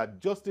said that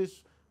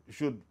justice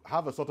should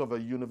have a sort of a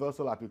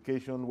universal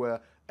application where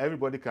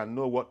everybody can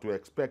know what to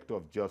expect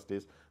of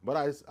justice. But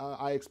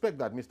I expect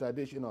that, Mr.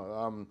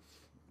 Adeshina,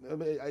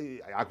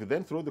 I could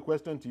then throw the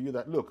question to you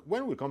that, look,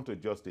 when we come to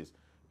justice,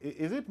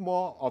 is it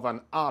more of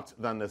an art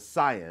than a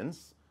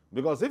science?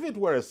 Because if it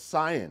were a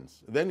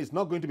science, then it's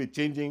not going to be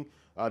changing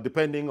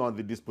depending on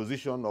the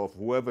disposition of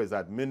whoever is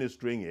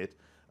administering it.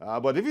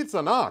 But if it's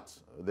an art,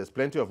 there's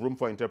plenty of room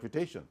for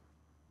interpretation.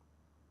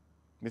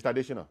 Mr.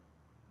 Adeshina.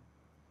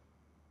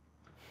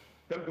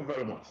 Thank you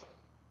very much.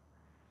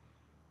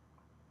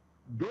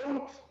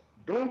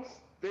 Don't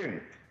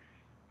think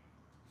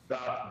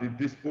that the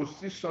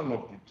disposition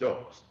of the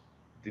judge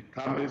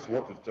determines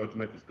what his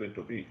judgment is going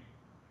to be.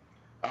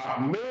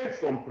 I've made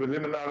some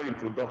preliminary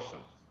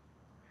introductions.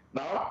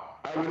 Now,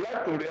 I would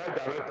like to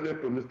react directly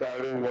to Mr.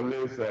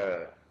 Irewale's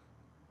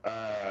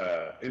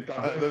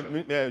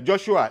intervention.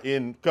 Joshua,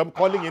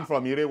 calling in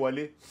from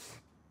Irewale.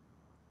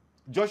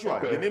 Joshua,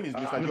 okay. The name is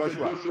Mr.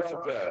 Joshua.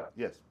 Joshua's,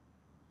 yes.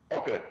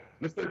 Okay,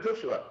 Mr.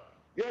 Joshua,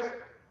 yes,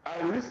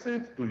 I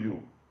listened to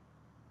you,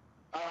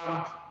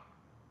 and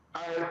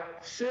I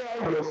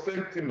share your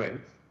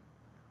sentiment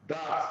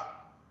that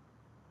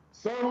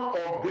some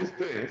of these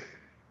things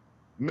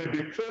may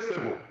be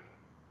traceable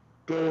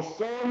to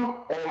some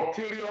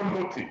ulterior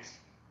motives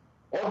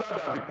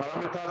other than the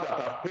parameters that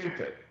are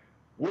painted,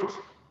 which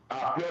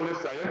are purely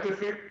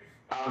scientific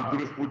and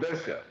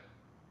jurisprudential.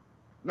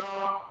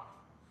 Now,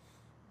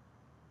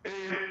 a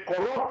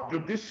corrupt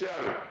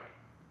judiciary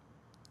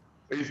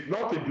is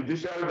not a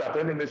judiciary that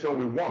any nation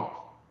will want.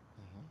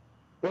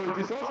 But it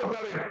is also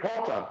very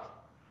important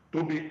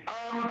to be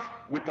armed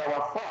with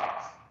our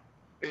facts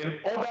in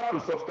order to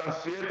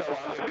substantiate our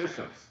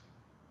allegations.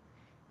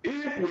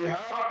 If we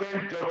have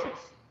 10 judges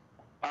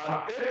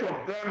and 8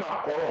 of them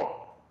are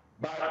corrupt,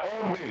 by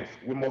all means,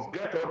 we must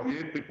get all the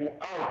 8 people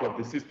out of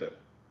the system.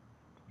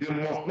 They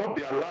must not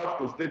be allowed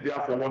to stay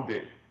there for one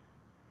day.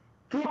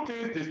 2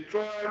 things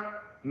destroy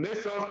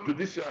nations'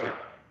 judiciary: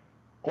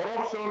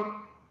 corruption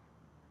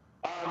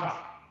and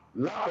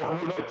lack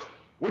of knowledge,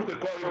 which they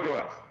call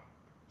ignorance.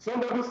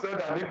 Somebody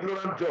said an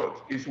ignorant judge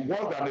is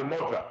worse than a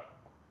murderer.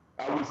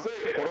 I will say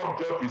a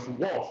corrupt judge is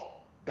worse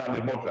than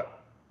a murderer.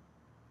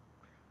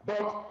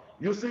 But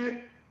you see,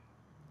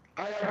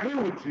 I agree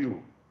with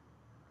you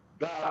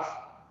that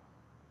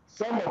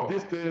some of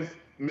these things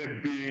may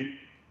be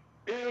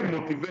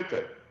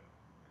ill-motivated.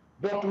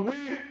 But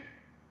we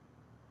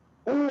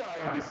who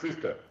are in the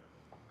system,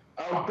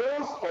 and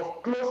those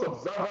of close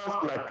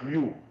observers like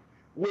you,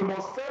 we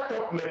must set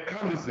up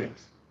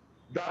mechanisms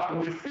that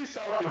will fish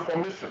out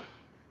information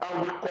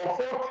and will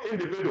confront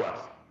individuals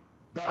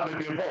that may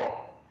be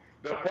involved.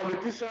 The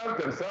politicians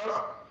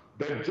themselves,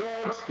 the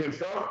judge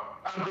himself,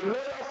 and the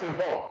lawyers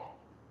involved.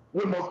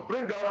 We must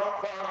bring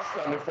out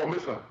facts and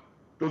information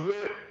to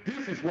say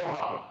this is what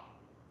happened.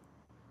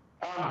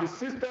 And the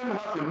system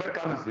has a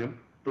mechanism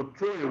to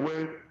throw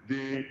away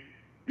the,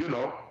 those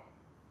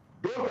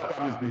that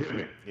are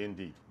misbehaving.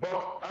 Indeed.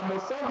 But I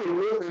must sound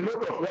a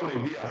note of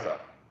warning here, sir.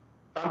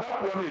 And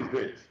that one is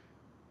this.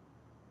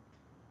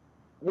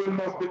 We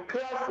must be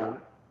careful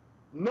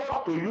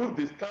not to use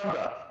the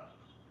standard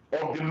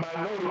of the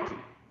minority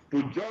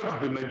to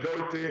judge the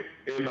majority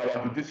in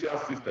our judicial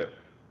system,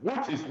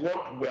 which is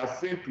what we are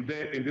seeing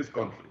today in this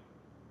country.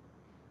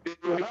 If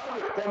you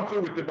have a country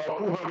with about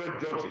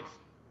 200 judges,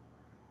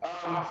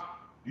 and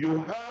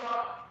you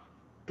have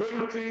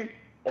 20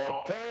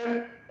 or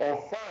 10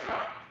 or 5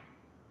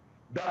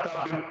 that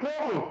have been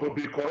proven to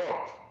be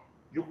corrupt,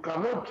 you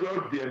cannot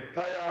judge the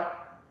entire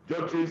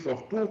judges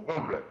of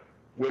 200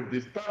 with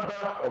the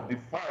standard of the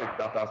 5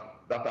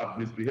 that have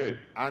misbehaved.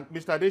 And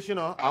Mr.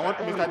 Adeshina,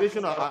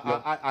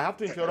 I have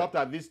to interrupt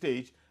at this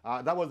stage.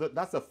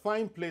 That's a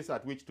fine place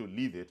at which to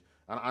leave it,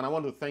 and I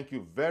want to thank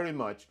you very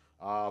much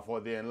for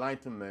the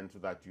enlightenment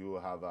that you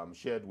have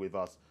shared with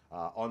us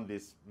on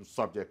this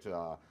subject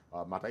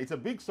matter. It's a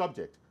big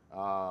subject.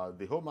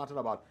 The whole matter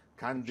about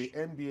can the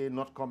NBA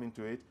not come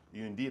into it,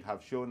 you indeed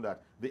have shown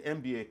that the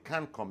NBA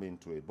can come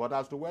into it. But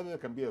as to whether there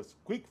can be a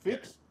quick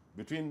fix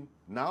between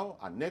now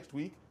and next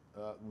week,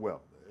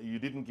 well, you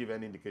didn't give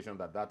any indication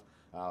that that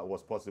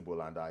was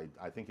possible, and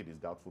I think it is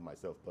doubtful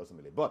myself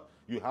personally. But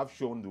you have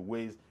shown the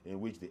ways in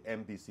which the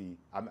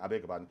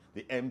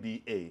the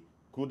NBA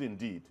could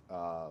indeed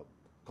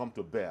come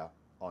to bear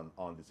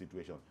on the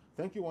situation.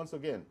 Thank you once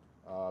again,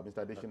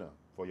 Mr. Adeshina,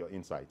 for your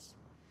insights.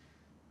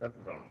 Thank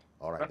you very much.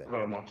 All right, Thank you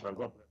very much.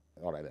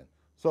 All right then.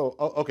 So,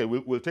 okay,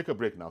 we'll take a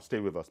break now. Stay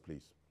with us,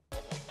 please.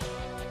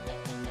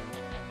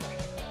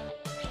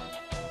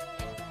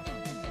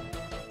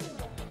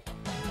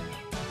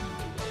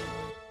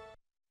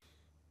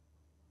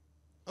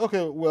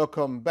 Okay,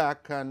 welcome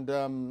back. And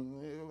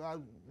to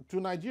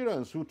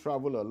Nigerians who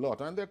travel a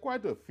lot, and there are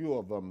quite a few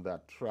of them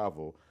that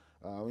travel,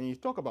 when you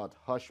talk about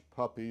hush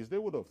puppies, they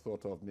would have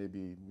thought of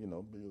maybe, you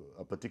know,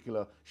 a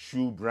particular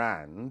shoe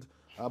brand.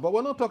 But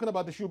we're not talking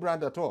about the shoe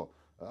brand at all.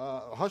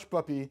 Hush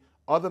puppy,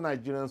 other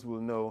Nigerians will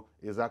know,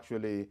 is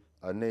actually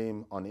a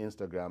name on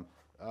Instagram.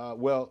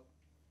 Well,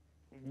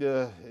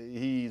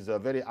 he's a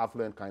very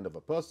affluent kind of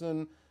a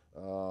person.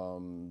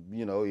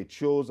 You know, it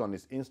shows on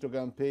his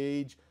Instagram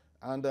page.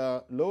 And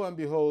lo and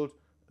behold,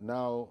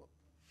 now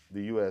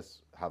the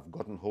U.S. have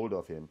gotten hold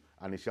of him,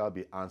 and he shall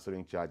be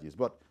answering charges.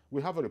 But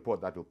we have a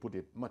report that will put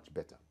it much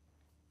better.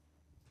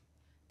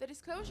 The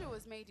disclosure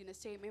was made in a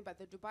statement by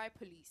the Dubai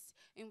police,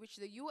 in which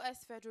the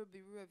U.S. Federal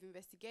Bureau of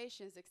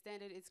Investigations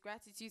extended its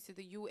gratitude to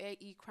the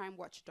UAE crime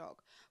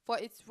watchdog for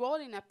its role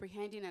in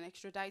apprehending and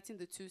extraditing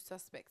the two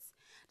suspects.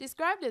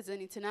 Described as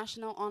an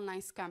international online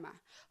scammer,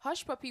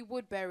 Hush Puppy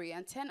Woodbury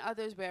and 10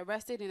 others were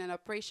arrested in an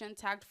operation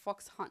tagged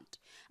Fox Hunt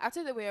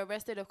after they were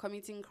arrested of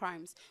committing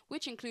crimes,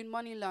 which include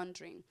money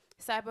laundering,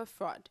 cyber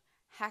fraud,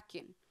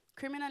 hacking,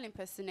 criminal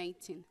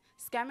impersonating,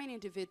 scamming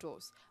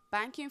individuals,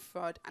 banking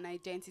fraud, and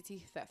identity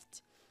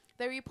theft.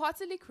 They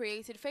reportedly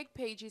created fake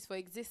pages for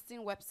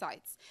existing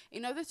websites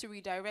in order to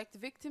redirect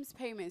victims'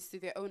 payments to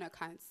their own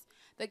accounts.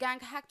 The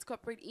gang hacked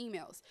corporate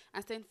emails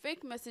and sent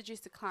fake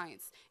messages to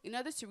clients in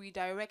order to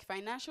redirect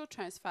financial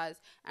transfers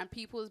and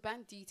people's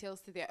bank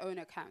details to their own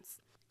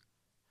accounts.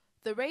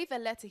 The raid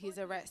that led to his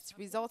arrest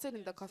resulted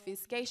in the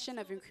confiscation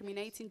of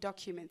incriminating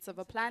documents of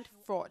a planned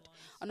fraud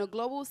on a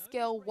global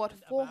scale worth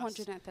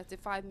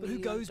 $435 million. Who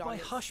goes by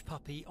Hush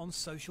Puppy on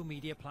social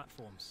media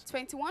platforms.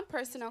 21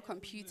 personal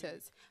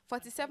computers,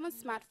 47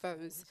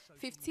 smartphones,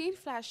 15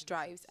 flash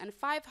drives, and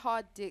 5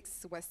 hard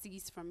disks were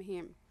seized from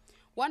him.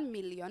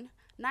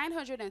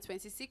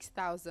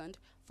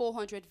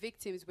 1,926,400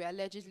 victims were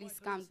allegedly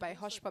scammed by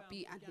Hush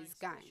Puppy and his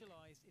gang.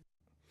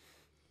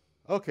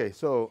 Okay,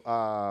 so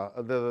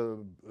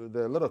there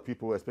are a lot of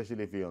people,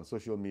 especially if you're on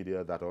social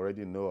media, that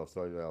already know of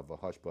a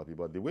Hush Puppy.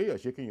 But the way you're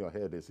shaking your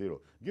head,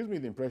 Desiro, gives me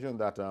the impression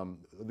that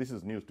this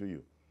is news to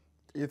you.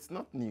 It's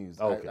not news.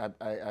 Okay.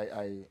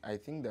 I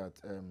think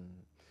that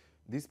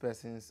these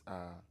persons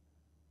are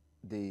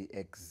the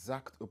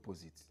exact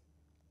opposite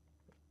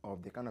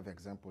of the kind of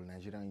example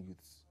Nigerian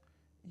youths,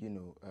 you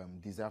know,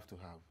 deserve to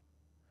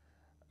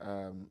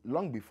have.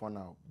 Long before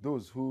now,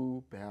 those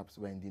who perhaps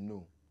were in the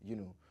know, you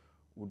know,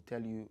 would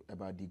tell you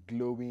about the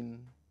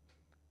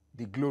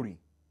glory,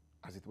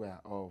 as it were,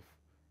 of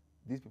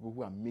these people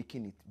who are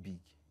making it big,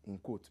 in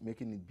quotes,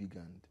 making it big,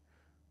 and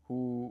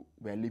who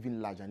were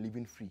living large and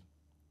living free.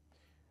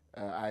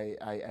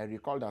 I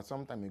recall that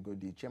some time ago,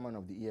 the chairman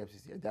of the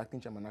EFCC, the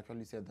acting chairman,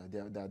 actually said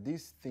that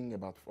this thing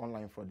about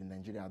online fraud in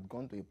Nigeria had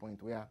gone to a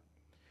point where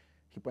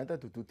he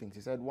pointed to two things.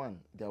 He said,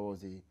 one, there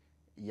was a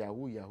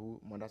Yahoo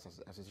Mothers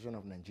Association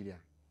of Nigeria,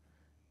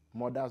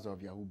 mothers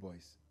of Yahoo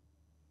boys.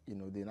 You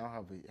know, they now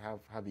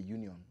have a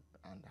union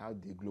and how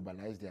they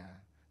globalize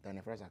their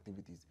nefarious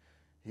activities.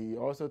 He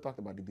also talked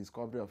about the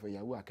discovery of a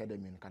Yahoo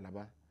Academy in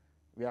Calabar,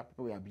 where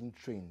people were being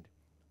trained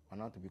on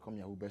how to become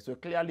Yahoo boys. So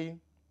clearly,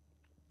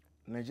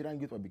 Nigerian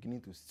youth were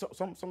beginning to,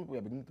 some people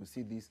were beginning to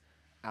see this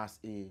as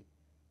a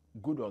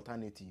good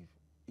alternative,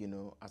 you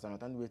know, as an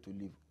alternative way to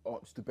live.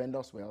 Or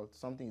stupendous wealth,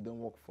 something you don't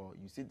work for.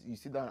 You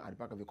sit down at the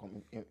back of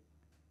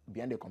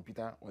behind a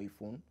computer or a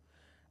phone,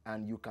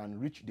 and you can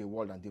reach the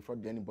world and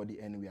defraud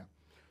anybody anywhere.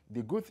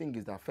 The good thing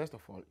is that, first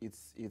of all,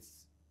 it's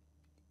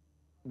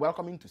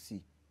welcoming to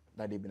see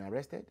that they've been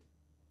arrested,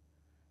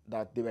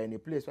 that they were in a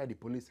place where the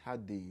police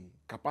had the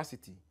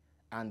capacity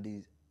and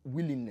the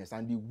willingness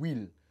and the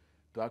will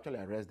to actually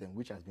arrest them,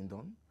 which has been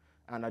done,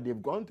 and that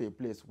they've gone to a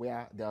place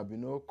where there will be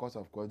no cause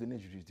of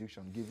coordinated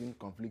jurisdiction giving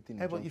conflicting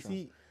injunctions, you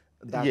see,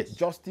 that yes,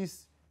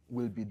 justice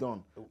will be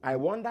done. I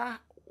wonder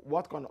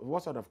what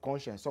sort of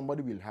conscience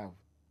somebody will have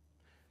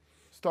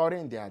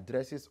storing the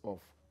addresses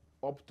of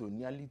up to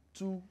nearly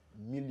 2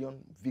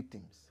 million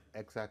victims.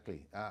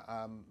 Exactly.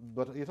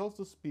 But it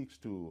also speaks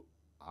to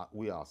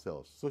we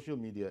ourselves, social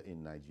media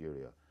in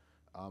Nigeria.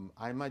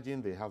 I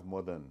imagine they have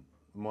more than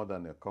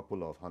a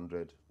couple of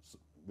hundred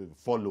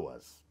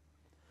followers.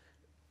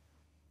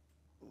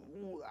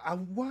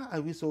 Why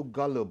are we so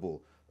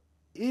gullible?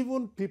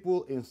 Even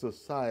people in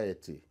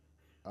society,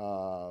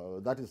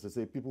 that is to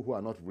say, people who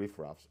are not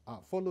riffraffs,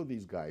 follow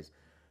these guys.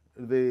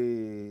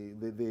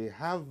 They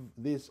have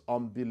this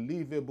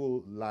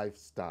unbelievable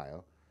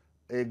lifestyle,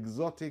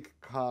 exotic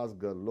cars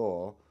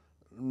galore,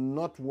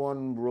 not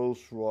one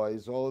Rolls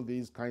Royce, all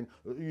these kind.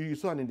 You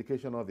saw an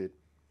indication of it.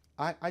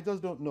 I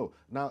just don't know.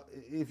 Now,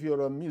 if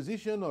you're a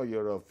musician or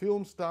you're a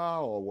film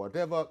star or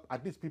whatever,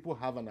 at least people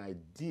have an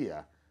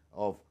idea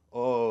of,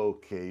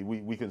 okay,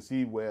 we can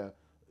see where,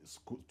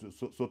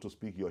 so to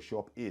speak, your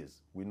shop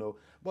is. We know.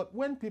 But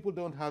when people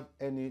don't have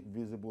any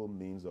visible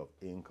means of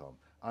income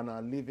and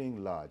are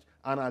living large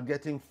and are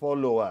getting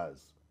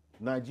followers,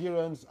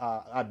 Nigerians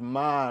are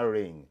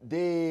admiring.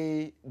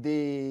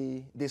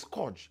 The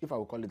scourge, if I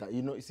would call it that,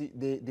 you see,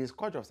 the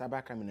scourge of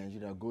cybercrime in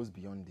Nigeria goes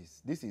beyond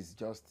this. This is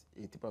just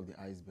a tip of the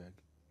iceberg.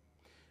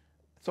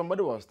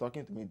 Somebody was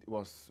talking to me,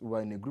 we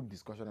were in a group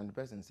discussion, and the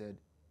person said,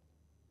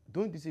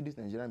 don't you see this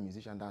Nigerian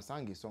musician that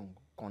sang a song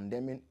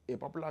condemning, a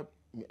popular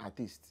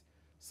artist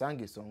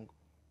sang a song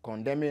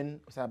condemning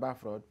cyber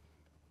fraud,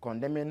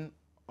 condemning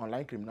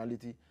online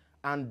criminality,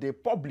 and the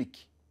public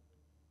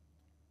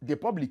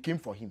came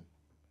for him.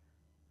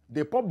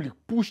 The public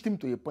pushed him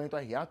to a point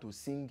where he had to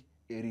sing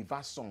a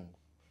reverse song,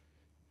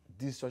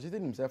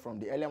 dissociating himself from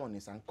the earlier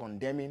ones and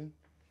condemning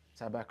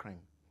cybercrime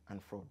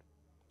and fraud.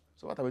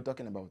 So what are we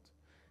talking about?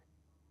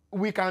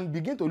 We can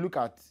begin to look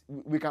at,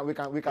 we can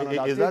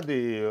Is that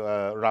the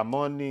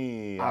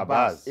Ramoni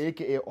Abbas?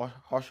 AKA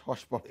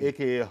Hush Puppy.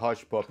 AKA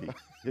Hush Puppy.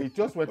 He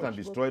just went and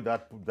destroyed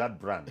that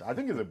brand. I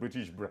think it's a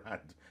British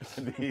brand,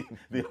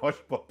 the Hush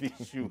Puppy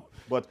shoe.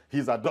 But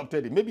he's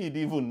adopted it. Maybe he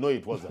didn't even know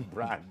it was a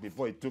brand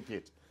before he took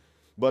it.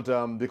 But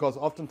because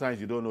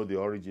oftentimes you don't know the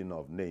origin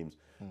of names.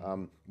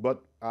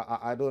 But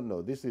I don't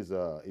know. This is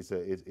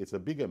it's a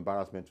big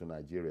embarrassment to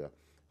Nigeria.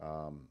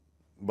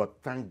 But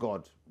thank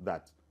God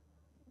that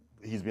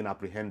he's been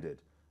apprehended.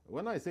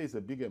 When I say it's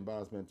a big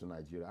embarrassment to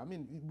Nigeria, I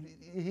mean,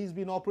 he's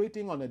been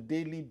operating on a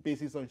daily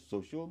basis on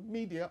social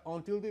media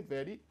until the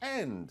very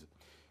end.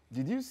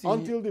 Did you see?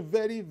 Until the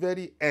very,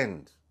 very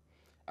end.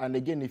 And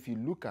again, if you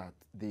look at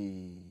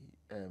the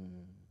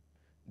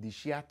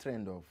sheer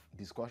trend of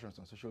discussions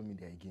on social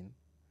media again,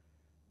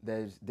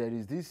 there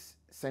is this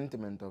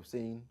sentiment of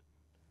saying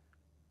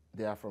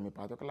they are from a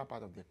particular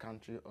part of the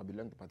country or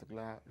belong to a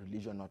particular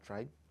religion or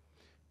tribe.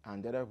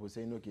 And the other people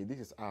saying, okay, this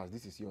is ours,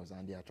 this is yours,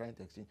 and they are trying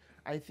to exchange.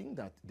 I think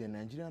that the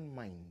Nigerian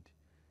mind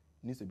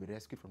needs to be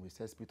rescued from the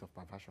cesspit of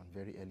perversion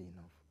very early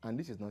enough. And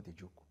this is not a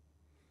joke.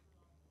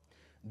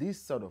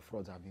 These sort of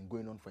frauds have been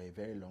going on for a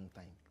very long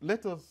time.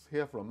 Let us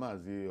hear from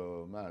Mazi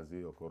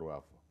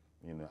Okoroafo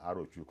in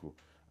Arochukwu.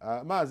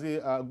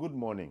 Mazi, good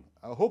morning.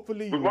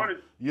 Hopefully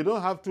you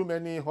don't have too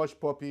many hush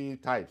puppy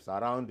types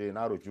around in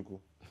Arochukwu.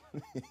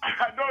 No.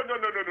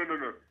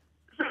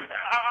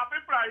 Our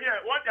people are here.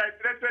 What they are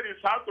interested is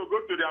how to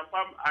go to their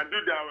farm and do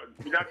their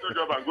natural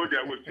job and go there,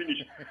 will finish.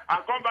 And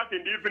come back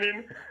in the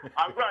evening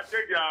and go and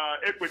take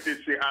their equities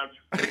and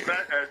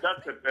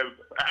that's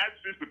ice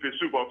fish with a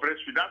soup or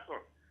fresh food. That's all.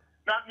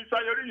 Now, Mr.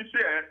 Yori, you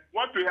say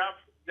what we have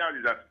now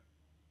is that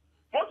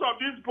most of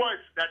these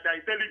boys that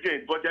are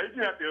intelligent, but they're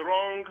using at the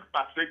wrong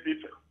perspective,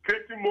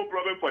 creating more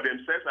problem for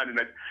themselves and the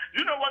next.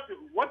 You know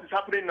what is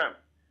happening now?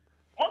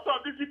 Most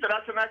of these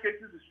international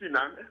cases you see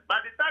now,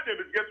 by the time they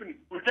will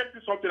get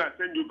you something and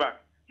send you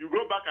back. You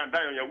go back and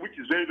die on your, which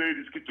is very, very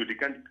risky to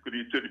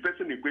the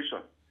person in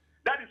question.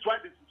 That is why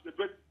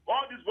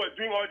all these boys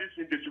doing all these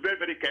things, they should be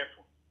very, very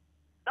careful.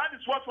 That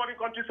is what foreign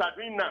countries are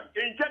doing now.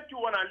 They inject you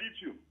one and leave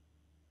you.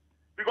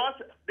 Because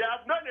they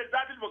have not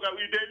exactly,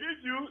 if they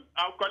leave you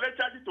and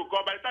collect charges to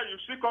come, by the time you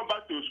still come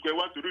back to square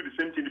one to do the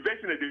same thing, the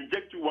person that they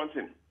inject you one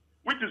thing.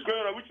 Which is going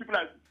on, which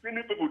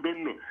many people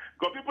don't know.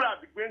 Because people are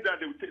going there,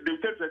 they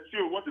will tell us, see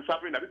what is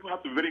happening, and people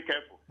have to be very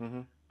careful.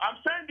 I'm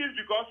saying this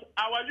because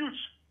our youth,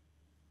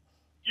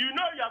 you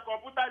know you are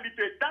computer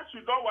literate, that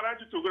should not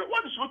warrant you to go.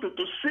 What is supposed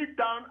to sit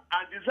down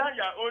and design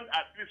your own,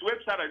 at least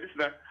website and this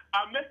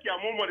and make your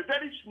own money,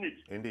 very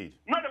neat. Indeed.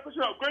 Not a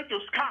question of going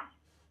to scam.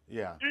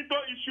 Yeah. Into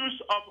issues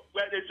of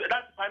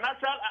that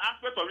financial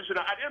aspect of it.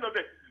 At the end of the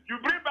day, you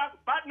bring back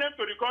bad name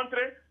to the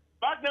country,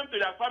 bad name to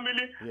their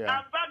family,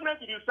 and bad name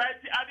to the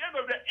society. At the end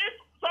of the day, if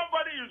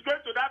somebody is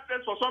going to that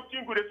place for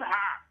something good, they say,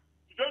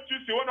 you don't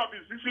choose one of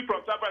his visit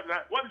from somebody.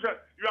 What is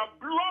that? You have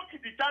blocked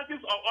the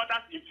chances of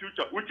others in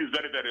future, which is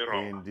very, very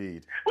wrong.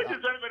 Indeed. Which is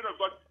very, very wrong.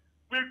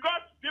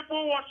 Because people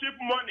worship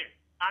money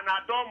and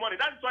adore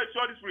money. That's why you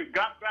saw this with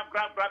grab.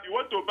 You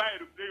want to buy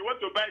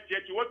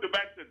jet, you want to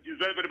buy it. It's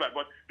very, very bad.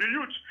 But the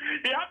youth,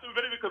 they have to be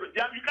very, very careful.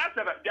 You can't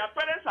say that. Their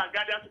parents and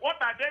guardians, what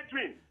are they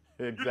doing?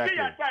 Exactly. You see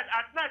your child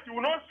at night, you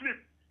will not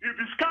sleep. You'll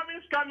be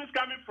scamming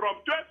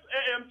from 12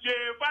 a.m. to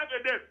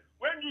 5 a.m.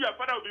 When your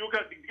father will be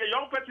okay, the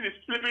young person is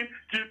sleeping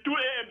till 2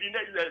 a.m. the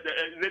next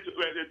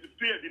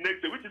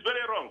day, which is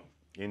very wrong.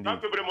 Indeed.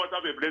 Thank you very much.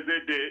 Have a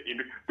blessed day.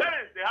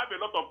 Parents, they have a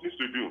lot of things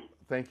to do.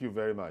 Thank you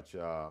very much.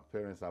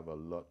 Parents have a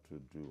lot to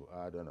do.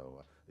 I don't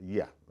know.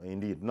 Yeah,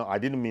 indeed. No, I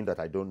didn't mean that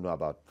I don't know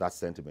about that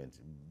sentiment.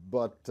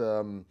 But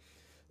the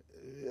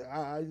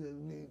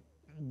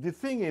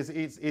thing is,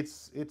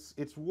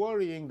 it's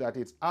worrying that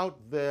it's out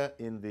there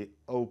in the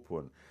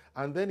open.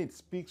 And then it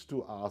speaks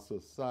to our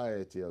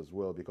society as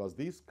well, because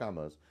these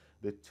scammers,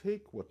 they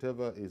take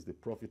whatever is the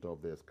profit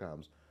of their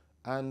scams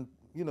and,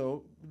 you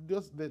know,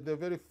 just they're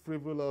very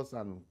frivolous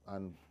and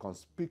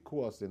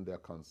conspicuous in their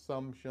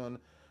consumption.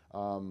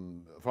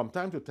 From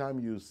time to time,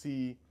 you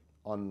see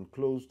on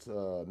closed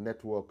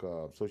network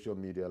social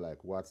media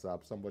like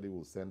WhatsApp, somebody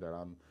will send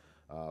around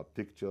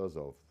pictures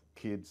of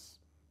kids,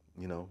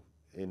 you know,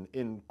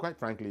 in quite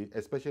frankly,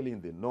 especially in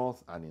the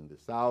north and in the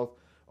south,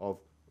 of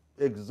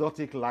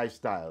exotic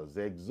lifestyles,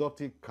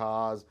 exotic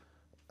cars.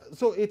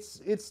 So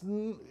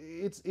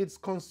it's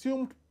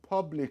consumed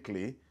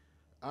publicly,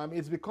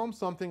 it's become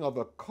something of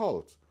a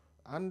cult.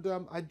 And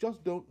I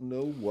just don't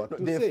know what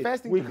to the say.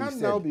 First thing We to can't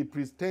be now said, be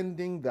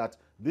pretending that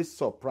this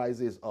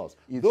surprises us.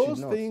 It Those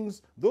should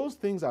not.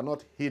 things are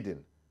not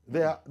hidden.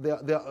 They're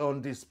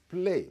on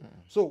display.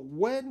 So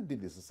when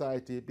did the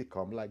society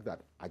become like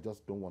that? I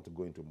just don't want to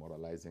go into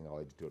moralizing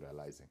or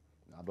editorializing.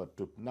 But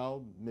to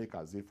now make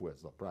as if we're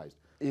surprised.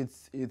 it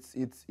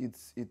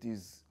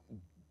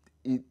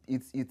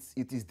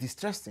is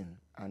distressing,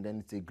 and then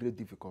it's a great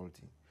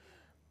difficulty.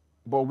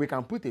 But we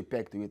can put a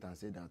peg to it and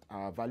say that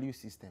our value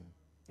system.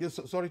 Yes,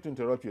 sorry to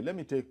interrupt you. Let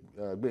me take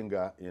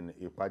Benga in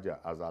Ipaja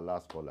as our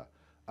last caller.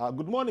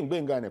 Good morning,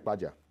 Benga in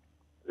Ipaja.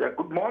 Yeah,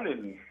 good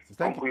morning,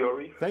 Uncle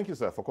Yori. Thank you,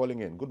 sir, for calling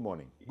in. Good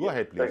morning. Go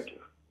ahead, please. Thank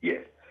you.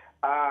 Yes.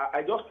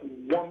 I just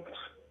want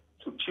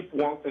to chip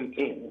one thing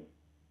in.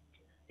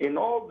 In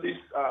all this,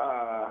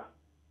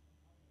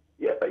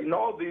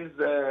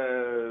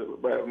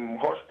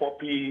 hush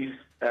puppies,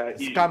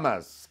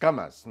 scammers.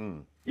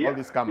 All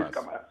these scammers.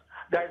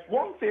 There is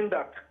one thing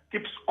that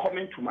keeps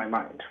coming to my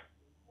mind.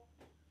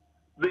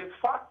 The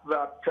fact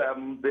that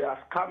they are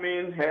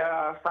scamming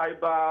here,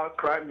 cyber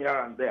crime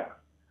here and there.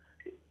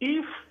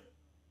 If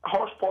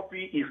hush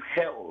puppy is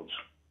held,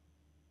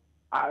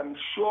 I'm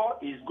sure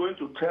he's going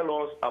to tell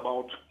us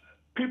about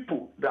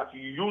people that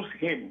use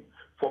him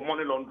for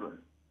money laundering.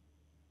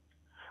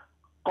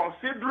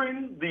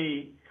 Considering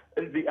the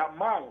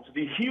amount,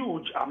 the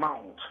huge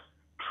amount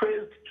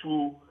traced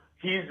to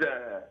his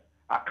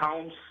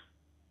accounts,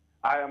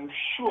 I am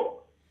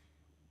sure,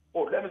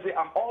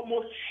 I'm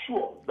almost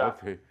sure that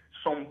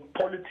some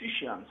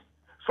politicians,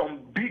 some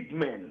big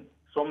men,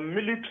 some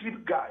military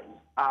guys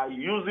are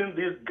using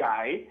this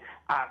guy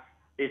as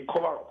a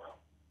cover-up.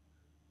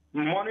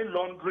 Money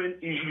laundering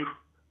issue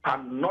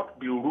cannot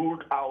be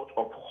ruled out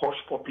of hush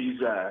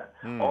puppies,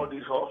 all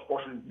these hush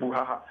puppies,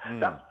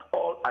 That's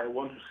all I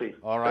want to say.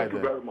 All right, Thank you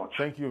very much.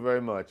 Thank you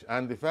very much.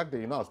 And the fact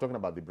that, I was talking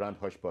about the brand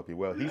Hush Puppy.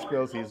 Well, he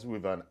spells his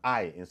with an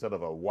I instead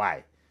of a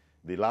Y.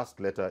 The last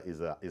letter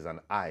is an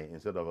I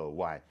instead of a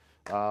Y.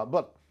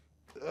 But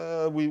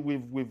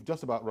we've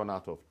just about run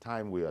out of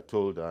time, we are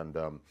told, and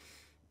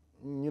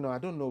I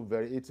don't know.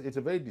 It's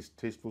a very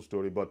distasteful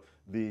story, but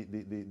the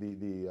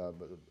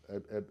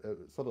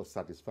sort of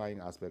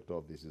satisfying aspect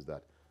of this is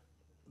that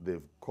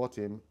they've caught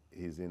him.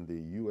 He's in the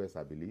U.S.,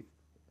 I believe.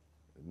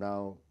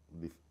 Now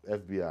the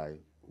FBI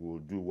will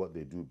do what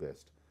they do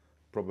best,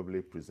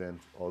 probably present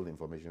all the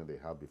information they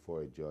have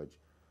before a judge,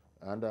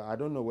 and I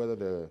don't know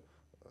whether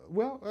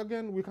well,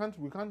 again, we can't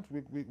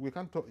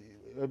talk.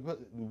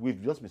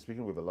 We've just been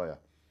speaking with a lawyer,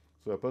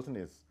 so a person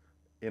is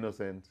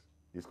innocent,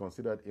 is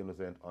considered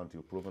innocent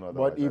until proven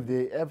otherwise. But if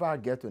they ever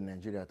get to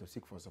Nigeria to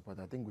seek for support,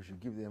 I think we should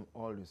give them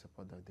all the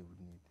support that they would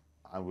need.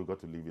 And we've got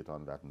to leave it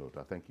on that note.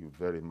 Thank you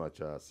very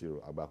much,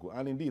 Cyril Abaku.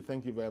 And indeed,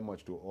 thank you very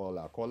much to all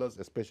our callers,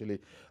 especially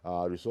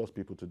resource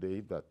people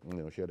today that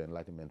shared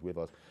enlightenment with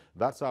us.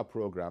 That's our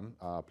program.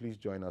 Please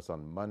join us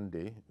on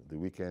Monday, the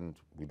weekend.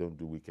 We don't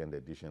do weekend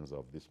editions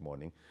of This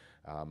Morning.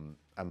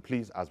 And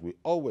please, as we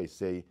always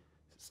say,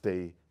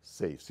 stay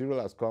safe. Cyril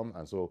has come,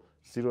 and so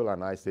Cyril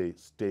and I say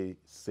stay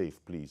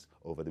safe, please,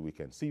 over the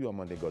weekend. See you on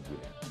Monday, God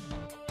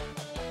willing.